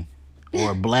Rambling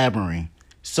or Blabbering.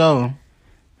 So,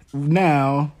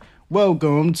 now,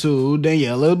 welcome to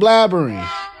Daniela Blabbering.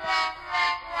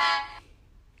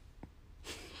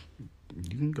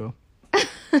 You can go.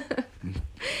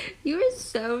 You were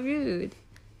so rude.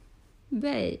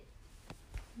 But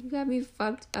you got me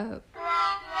fucked up.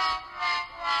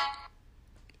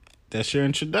 That's your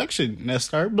introduction. Now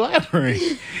start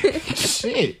blabbering.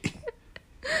 Shit.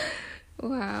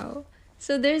 Wow.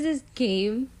 So there's this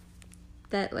game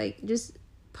that like just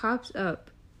pops up.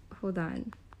 Hold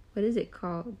on. What is it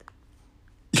called?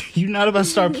 You're not about to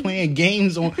start playing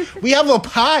games on. We have a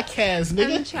podcast,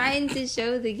 nigga. I'm trying to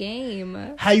show the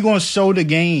game. How you gonna show the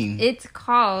game? It's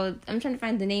called. I'm trying to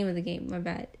find the name of the game. My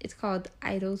bad. It's called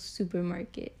Idol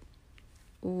Supermarket.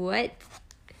 What?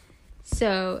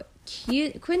 So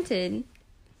Quentin,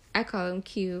 I call him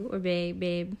Q or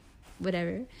babe,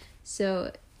 whatever.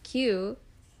 So Q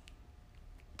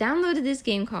downloaded this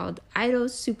game called Idol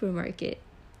Supermarket,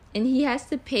 and he has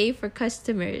to pay for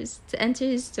customers to enter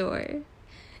his store.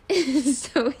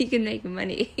 So he can make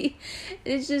money.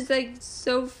 It's just like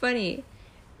so funny.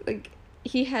 Like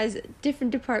he has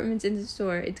different departments in the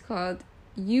store. It's called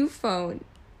Uphone.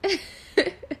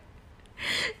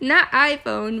 Not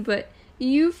iPhone, but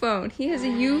Uphone. He has a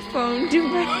Uphone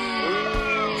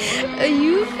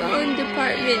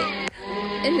department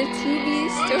in the TV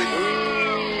store.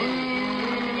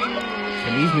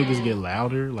 Can these niggas get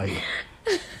louder? Like,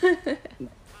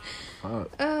 fuck.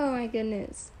 Oh my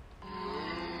goodness.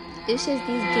 It's just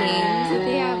these games that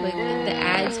they have, like the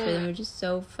ads for them are just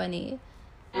so funny.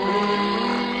 Continue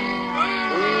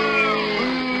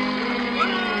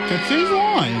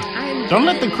on. Don't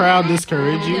let the crowd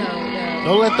discourage you. No.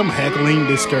 Don't let them heckling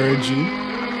discourage you.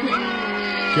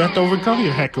 You have to overcome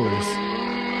your hecklers.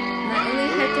 Not only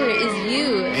heckler is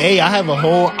you. Hey, I have a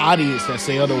whole audience that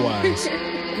say otherwise.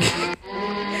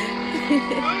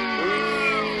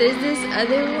 There's this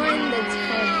other one that's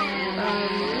called,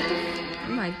 oh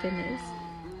my goodness.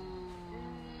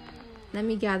 Let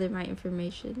me gather my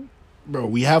information. Bro,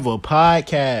 we have a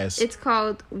podcast. It's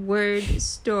called Word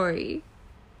Story.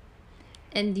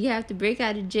 And you have to break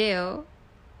out of jail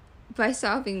by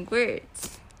solving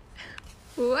words.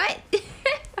 What?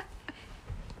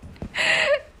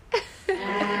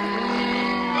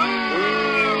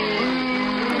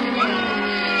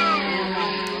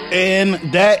 And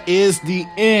that is the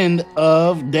end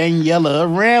of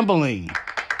Daniela rambling.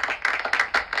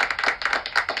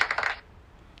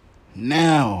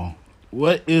 Now,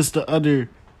 what is the other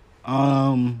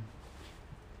unfunny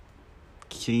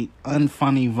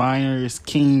Viners,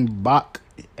 King Bach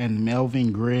and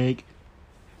Melvin Gregg?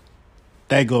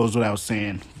 That goes without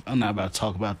saying. I'm not about to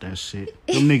talk about that shit.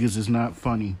 Them niggas is not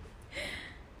funny.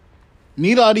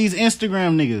 Neither are these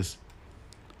Instagram niggas.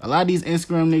 A lot of these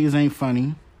Instagram niggas ain't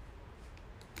funny.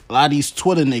 A lot of these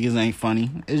Twitter niggas ain't funny.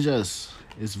 It's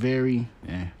very,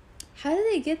 How do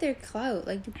they get their clout?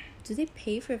 Like, do they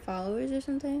pay for followers or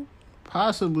something?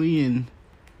 Possibly, and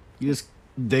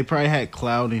they probably had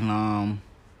clout in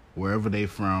wherever they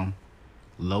from.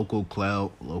 Local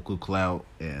clout,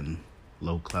 and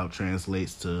low clout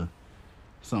translates to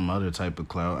some other type of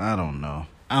clout. I don't know.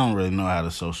 I don't really know how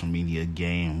the social media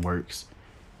game works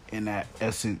in that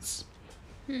essence.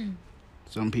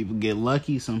 Some people get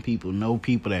lucky. Some people know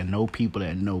people that know people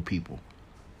that know people.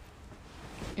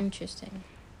 Interesting.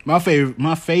 My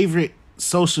favorite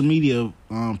social media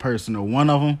person, or one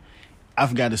of them, I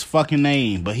forgot his fucking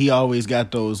name, but he always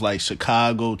got those like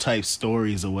Chicago type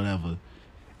stories or whatever.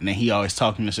 And then he always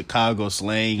talking to Chicago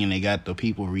slang, and they got the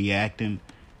people reenacting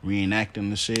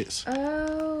the shits. Oh.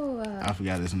 I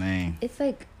forgot his name. It's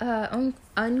like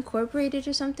Uncorporated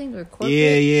or something, or corporate.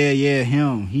 Yeah,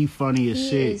 him. He funny as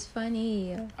shit. He is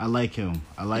funny. I like him.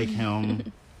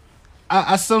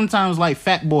 I sometimes like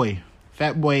Fat Boy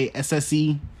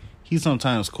SSE. He's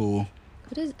sometimes cool.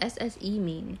 What does SSE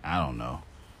mean? I don't know.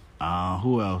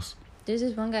 Who else? There's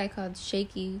this one guy called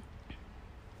Shaky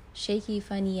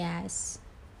Funny Ass.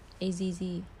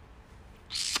 AZZ.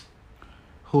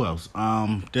 Who else?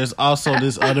 There's also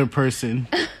this other person.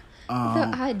 The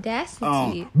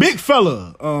audacity. Big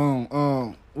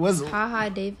fella. What's Haha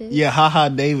Davis. Yeah, Haha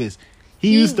Davis.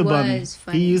 He used to funny.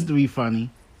 He used to be funny.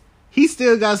 He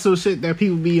still got some shit that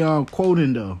people be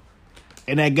quoting though.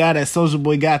 And that guy that Soulja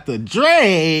Boy got, the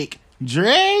Drake,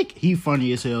 he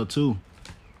funny as hell too.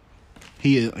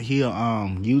 He a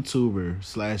YouTuber /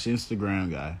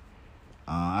 Instagram guy.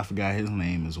 I forgot his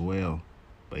name as well,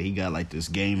 but he got like this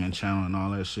gaming channel and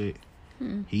all that shit.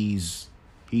 He's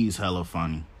hella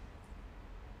funny.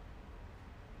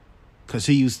 Cause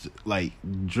he used to, like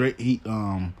Drake.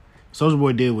 Soulja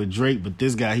Boy did with Drake, but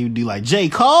this guy he would do like J.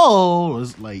 Cole, or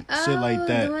like shit like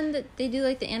that. The one that they do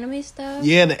like the anime stuff.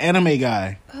 Yeah, the anime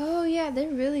guy. Oh yeah, they're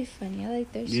really funny. I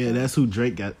like their stuff. Yeah, that's who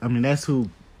Drake got. I mean, that's who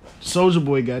Soulja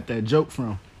Boy got that joke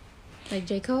from. Like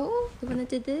J. Cole, the one that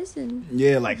did this, and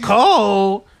yeah, like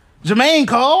Cole, Jermaine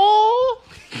Cole.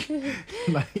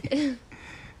 Like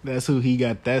that's who he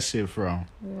got that shit from.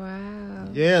 Wow.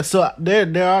 Yeah, so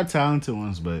there are talented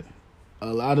ones, but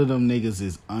a lot of them niggas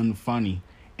is unfunny,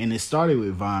 and it started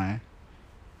with Vine.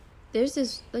 There's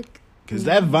this like Because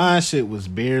that Vine shit was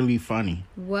barely funny.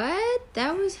 What?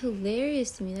 That was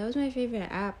hilarious to me. That was my favorite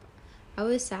app. I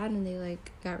was sad when they,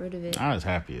 like, got rid of it. I was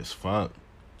happy as fuck.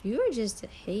 You were just a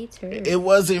hater. It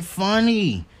wasn't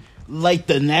funny. Like,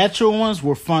 the natural ones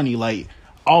were funny. Like,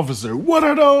 Officer, what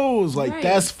are those? Like, Right.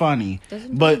 that's funny.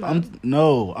 Doesn't But talk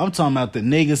I'm talking about the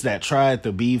niggas that tried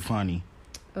to be funny.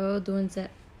 Oh, the ones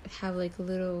that have, like, a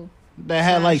little... That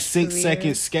had like Flash 6-second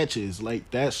career. sketches.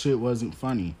 Like, that shit wasn't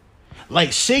funny. Like,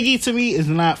 Shiggy to me is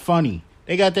not funny.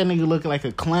 They got that nigga looking like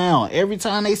a clown. Every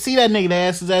time they see that nigga, they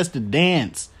ask his ass to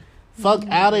dance. Fuck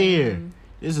out of here.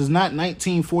 This is not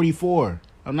 1944.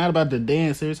 I'm not about to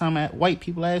dance every time white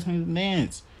people ask me to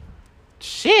dance.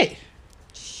 Shit.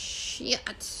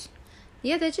 Shit.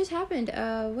 Yeah, that just happened.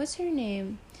 What's her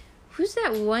name? Who's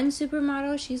that one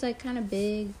supermodel? She's, like, kind of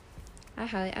big. I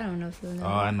don't know if you'll know. Oh,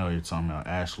 I know you're talking about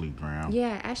Ashley Graham.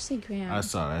 Yeah, Ashley Graham. I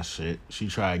saw that shit. She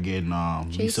tried getting Lisa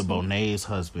Jason- Bonet's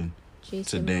husband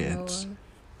Jason to dance. Momoa.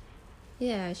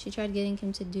 Yeah, she tried getting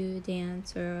him to do a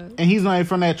dance or... And he's not even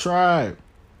from that tribe.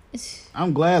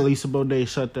 I'm glad Lisa Bonet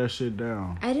shut that shit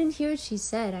down. I didn't hear what she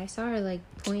said. I saw her, like,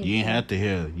 point. You ain't have to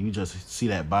hear. You just see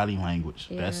that body language.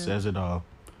 Yeah. That says it all.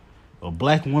 A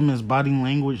black woman's body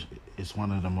language is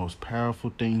one of the most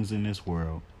powerful things in this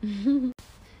world.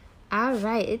 All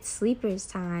right, it's sleepers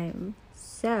time.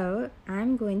 So,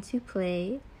 I'm going to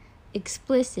play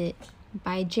Explicit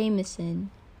by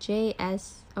Jameson. JMSN.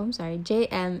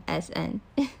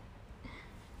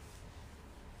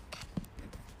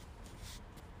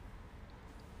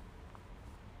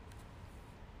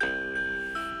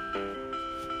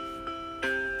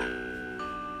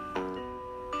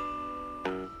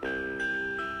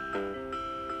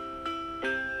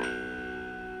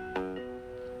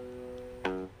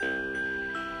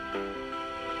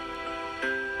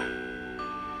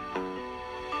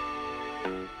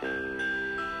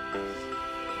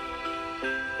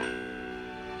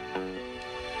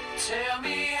 Tell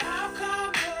me how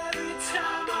come every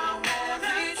time I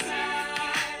wanna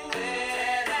drink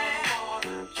that I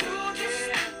wanna you just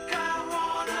think I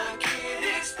wanna get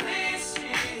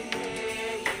explicit.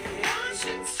 Why don't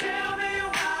you tell me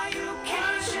why you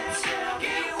can't tell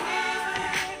me why,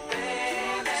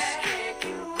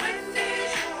 baby? When did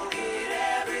you get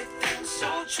everything so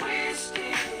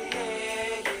twisted?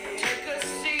 Take a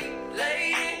seat,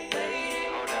 lady.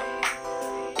 Hold up.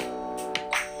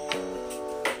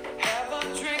 Have a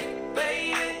drink,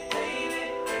 baby, baby,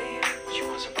 baby. You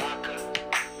want some vodka?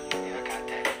 Yeah, I got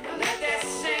that. Now let that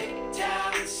sink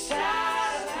down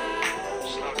inside of you.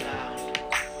 Slow down.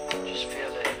 Just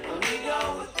feel it. No need to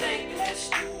overthink. Just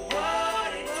do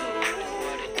what it do.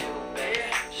 What it do, baby.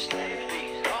 Just let it be.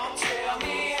 Don't tell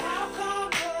me how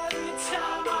come every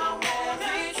time I wanna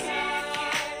drink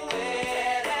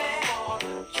that I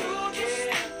wanna you just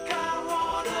think I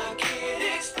wanna get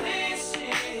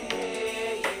explicit.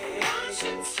 Why don't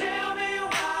you tell me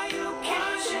why you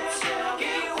can't tell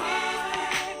me why,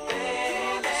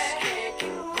 baby?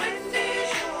 When did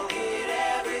you get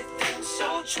everything so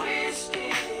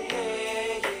twisted?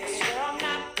 Said I'm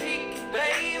not peeking,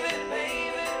 baby,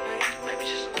 baby. Maybe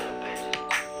just a little bit.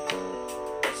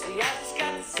 See, I just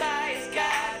got the size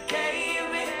God gave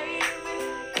me.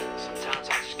 Sometimes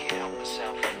I just can't help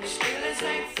myself. These feelings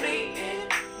ain't fleeting,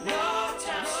 no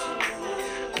time soon.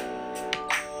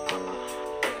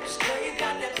 Cause girl, you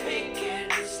got that pink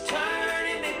and it's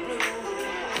turning me blue.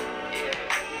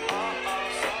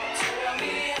 Tell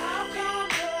me how come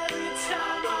every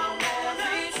time I wanna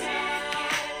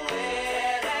drink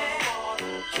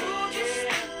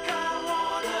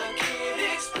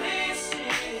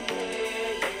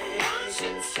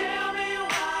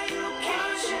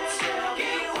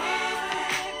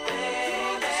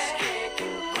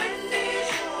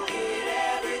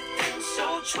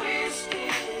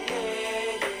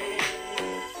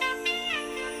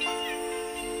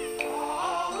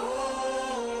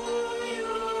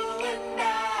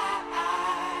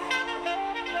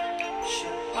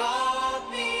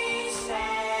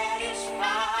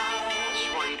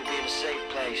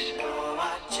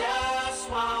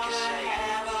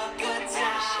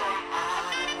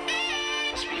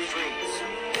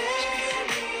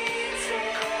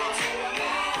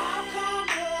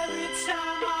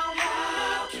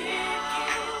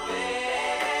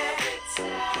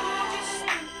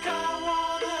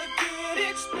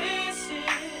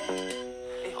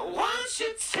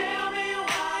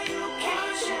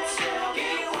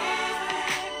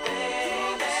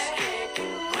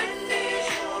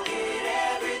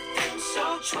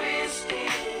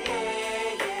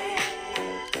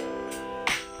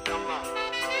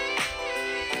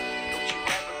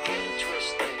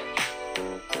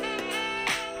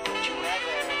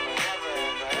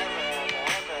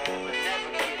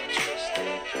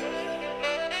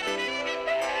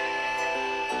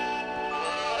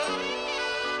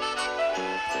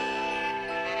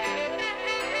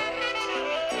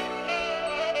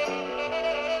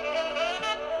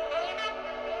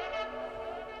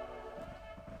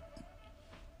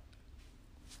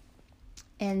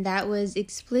And that was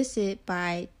Explicit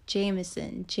by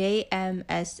Jameson.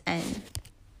 JMSN.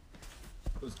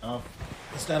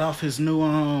 Is that off his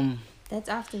new That's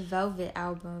off the Velvet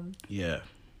album. Yeah.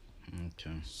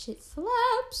 Okay. Shit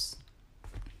slaps.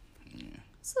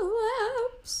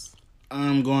 Slaps.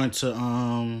 I'm going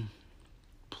to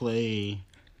play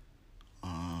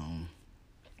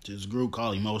this group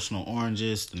called Emotional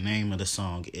Oranges. The name of the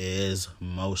song is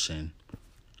Motion.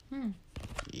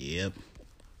 Yep.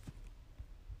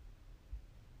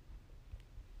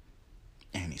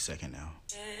 Any second now.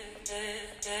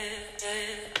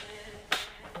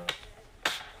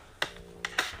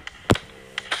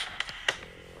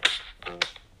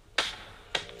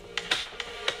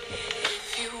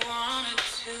 If you wanted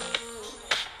to,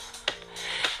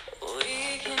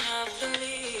 we can have to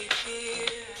leave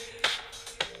here.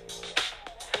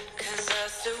 'Cause I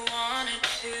still wanted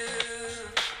to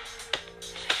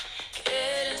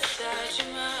get inside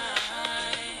your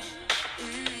mind.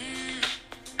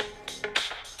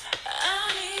 I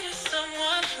needed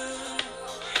someone who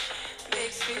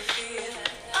makes me feel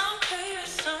I'm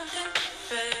craving something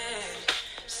different.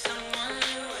 Someone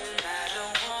new and I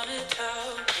don't wanna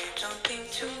talk. Babe, don't think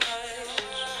too much.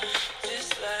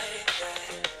 Just like that.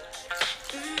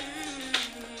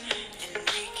 And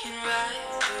we can ride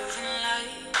through the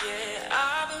night. Yeah,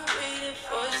 I've been waiting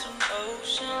for some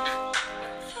motion.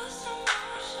 For some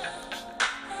motion.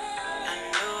 I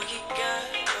know you got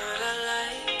what I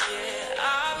like. Yeah,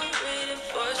 I've been waiting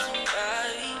for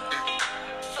somebody.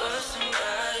 For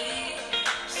somebody.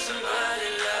 Somebody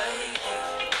like you.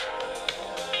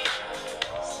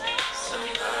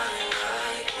 Somebody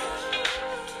like you.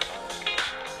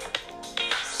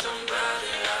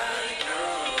 Somebody like you.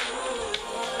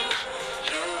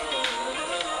 You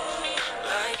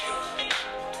like you.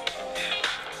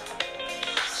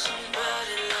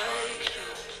 Somebody like you.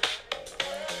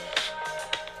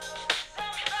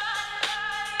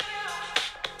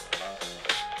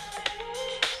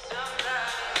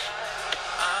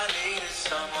 I needed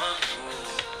someone who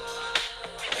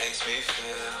makes me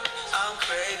feel I'm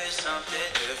craving something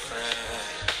different.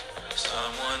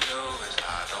 Someone new and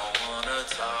I don't wanna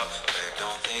talk. Babe,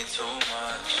 don't think too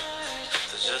much.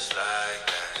 So just like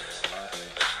that.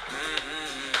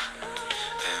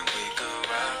 And we could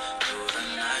ride through the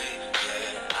night.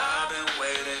 Yeah, I've been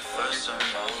waiting for some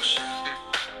motion.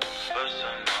 For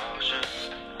some motion.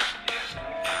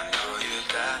 Yeah, I know you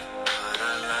got what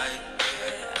I like.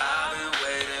 Yeah, I've been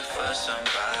waiting for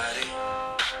somebody.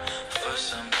 For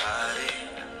somebody.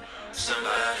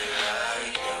 Somebody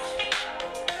like you.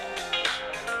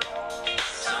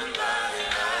 Somebody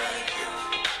like you.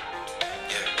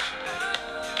 Yeah.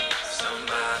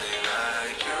 Somebody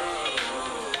like you.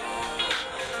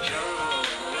 You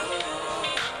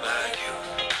like you.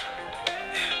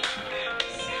 Yeah.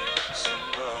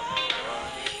 Somebody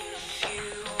like you. If you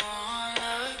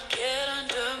wanna get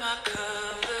under my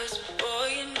covers, boy,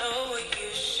 you know what you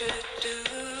should do.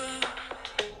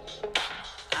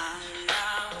 I'm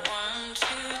not one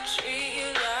to treat you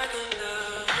like a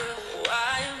lover.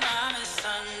 Why am I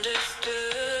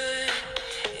misunderstood?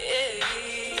 Yeah.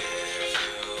 If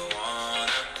you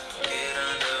wanna get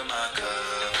under my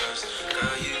covers,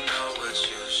 girl, you know what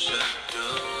you should do.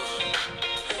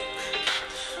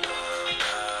 I'm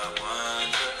not one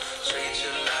to treat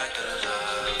you like a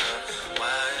lover.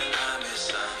 Why am I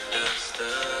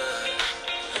misunderstood?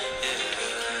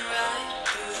 Right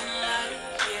through the night,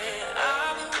 yeah,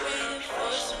 I've been waiting for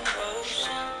some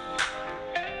motion.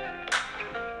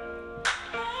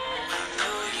 I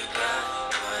know you got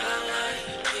what I like,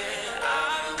 yeah,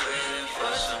 I've been waiting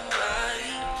for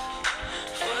somebody,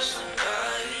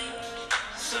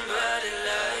 somebody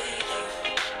like you,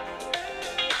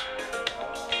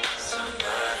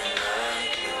 somebody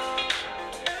like you,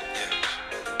 yeah,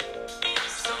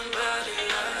 somebody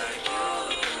like you.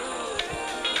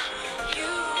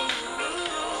 You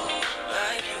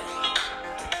like you.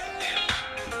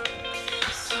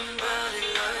 Somebody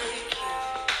like you.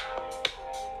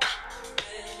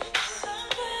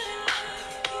 Somebody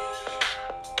like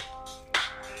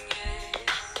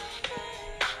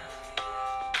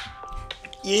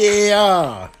you.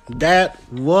 Yeah, that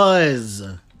was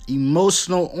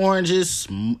Emotional Oranges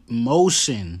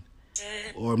Motion,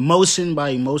 or Motion by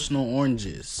Emotional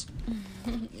Oranges.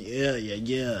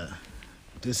 Yeah.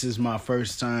 This is my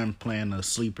first time playing a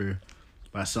sleeper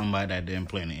by somebody that didn't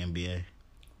play in the NBA.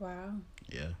 Wow.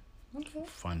 Yeah, Okay.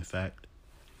 fun fact.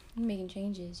 You're making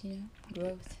changes,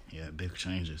 growth. Yeah, big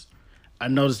changes. I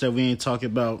noticed that we ain't talking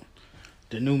about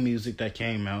the new music that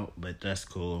came out, but that's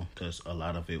cool because a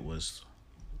lot of it was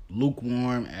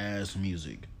lukewarm ass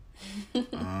music.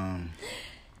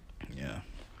 Yeah.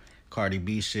 Cardi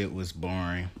B shit was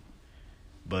boring,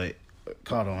 but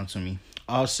caught on to me.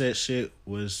 Offset shit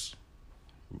was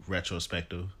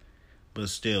retrospective, but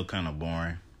still kind of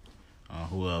boring.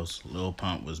 Who else? Lil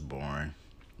Pump was boring.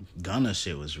 Gunna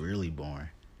shit was really boring.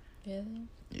 Really?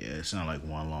 Yeah, it sounded like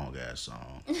one long ass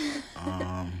song.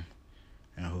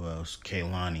 And who else?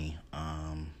 Kehlani.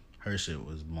 Her shit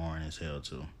was boring as hell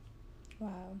too. Wow.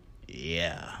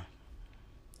 Yeah.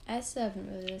 I still haven't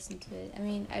really listened to it. I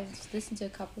mean, I've listened to a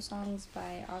couple songs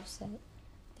by Offset.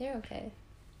 They're okay.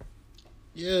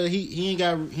 Yeah, he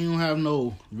don't have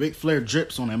no Ric Flair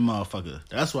drips on that motherfucker.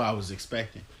 That's what I was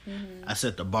expecting. Mm-hmm. I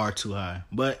set the bar too high,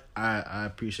 but I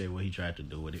appreciate what he tried to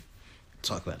do with it.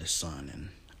 Talk about his son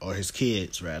or his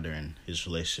kids rather, and his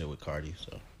relationship with Cardi.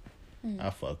 So I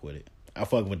fuck with it. I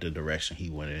fuck with the direction he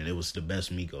went in. It was the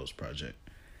best Migos project,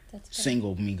 That's good.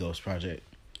 single Migos project.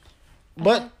 I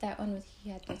But like that one he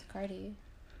had with Cardi.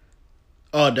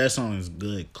 oh, that song is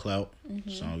good. Clout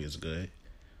song is good.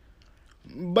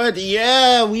 But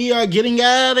yeah, we are getting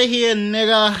out of here,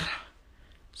 nigga.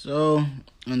 So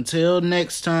until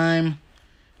next time,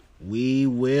 we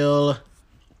will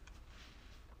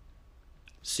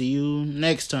see you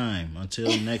next time.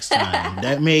 Until next time.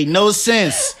 That made no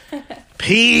sense.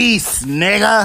 Peace, nigga.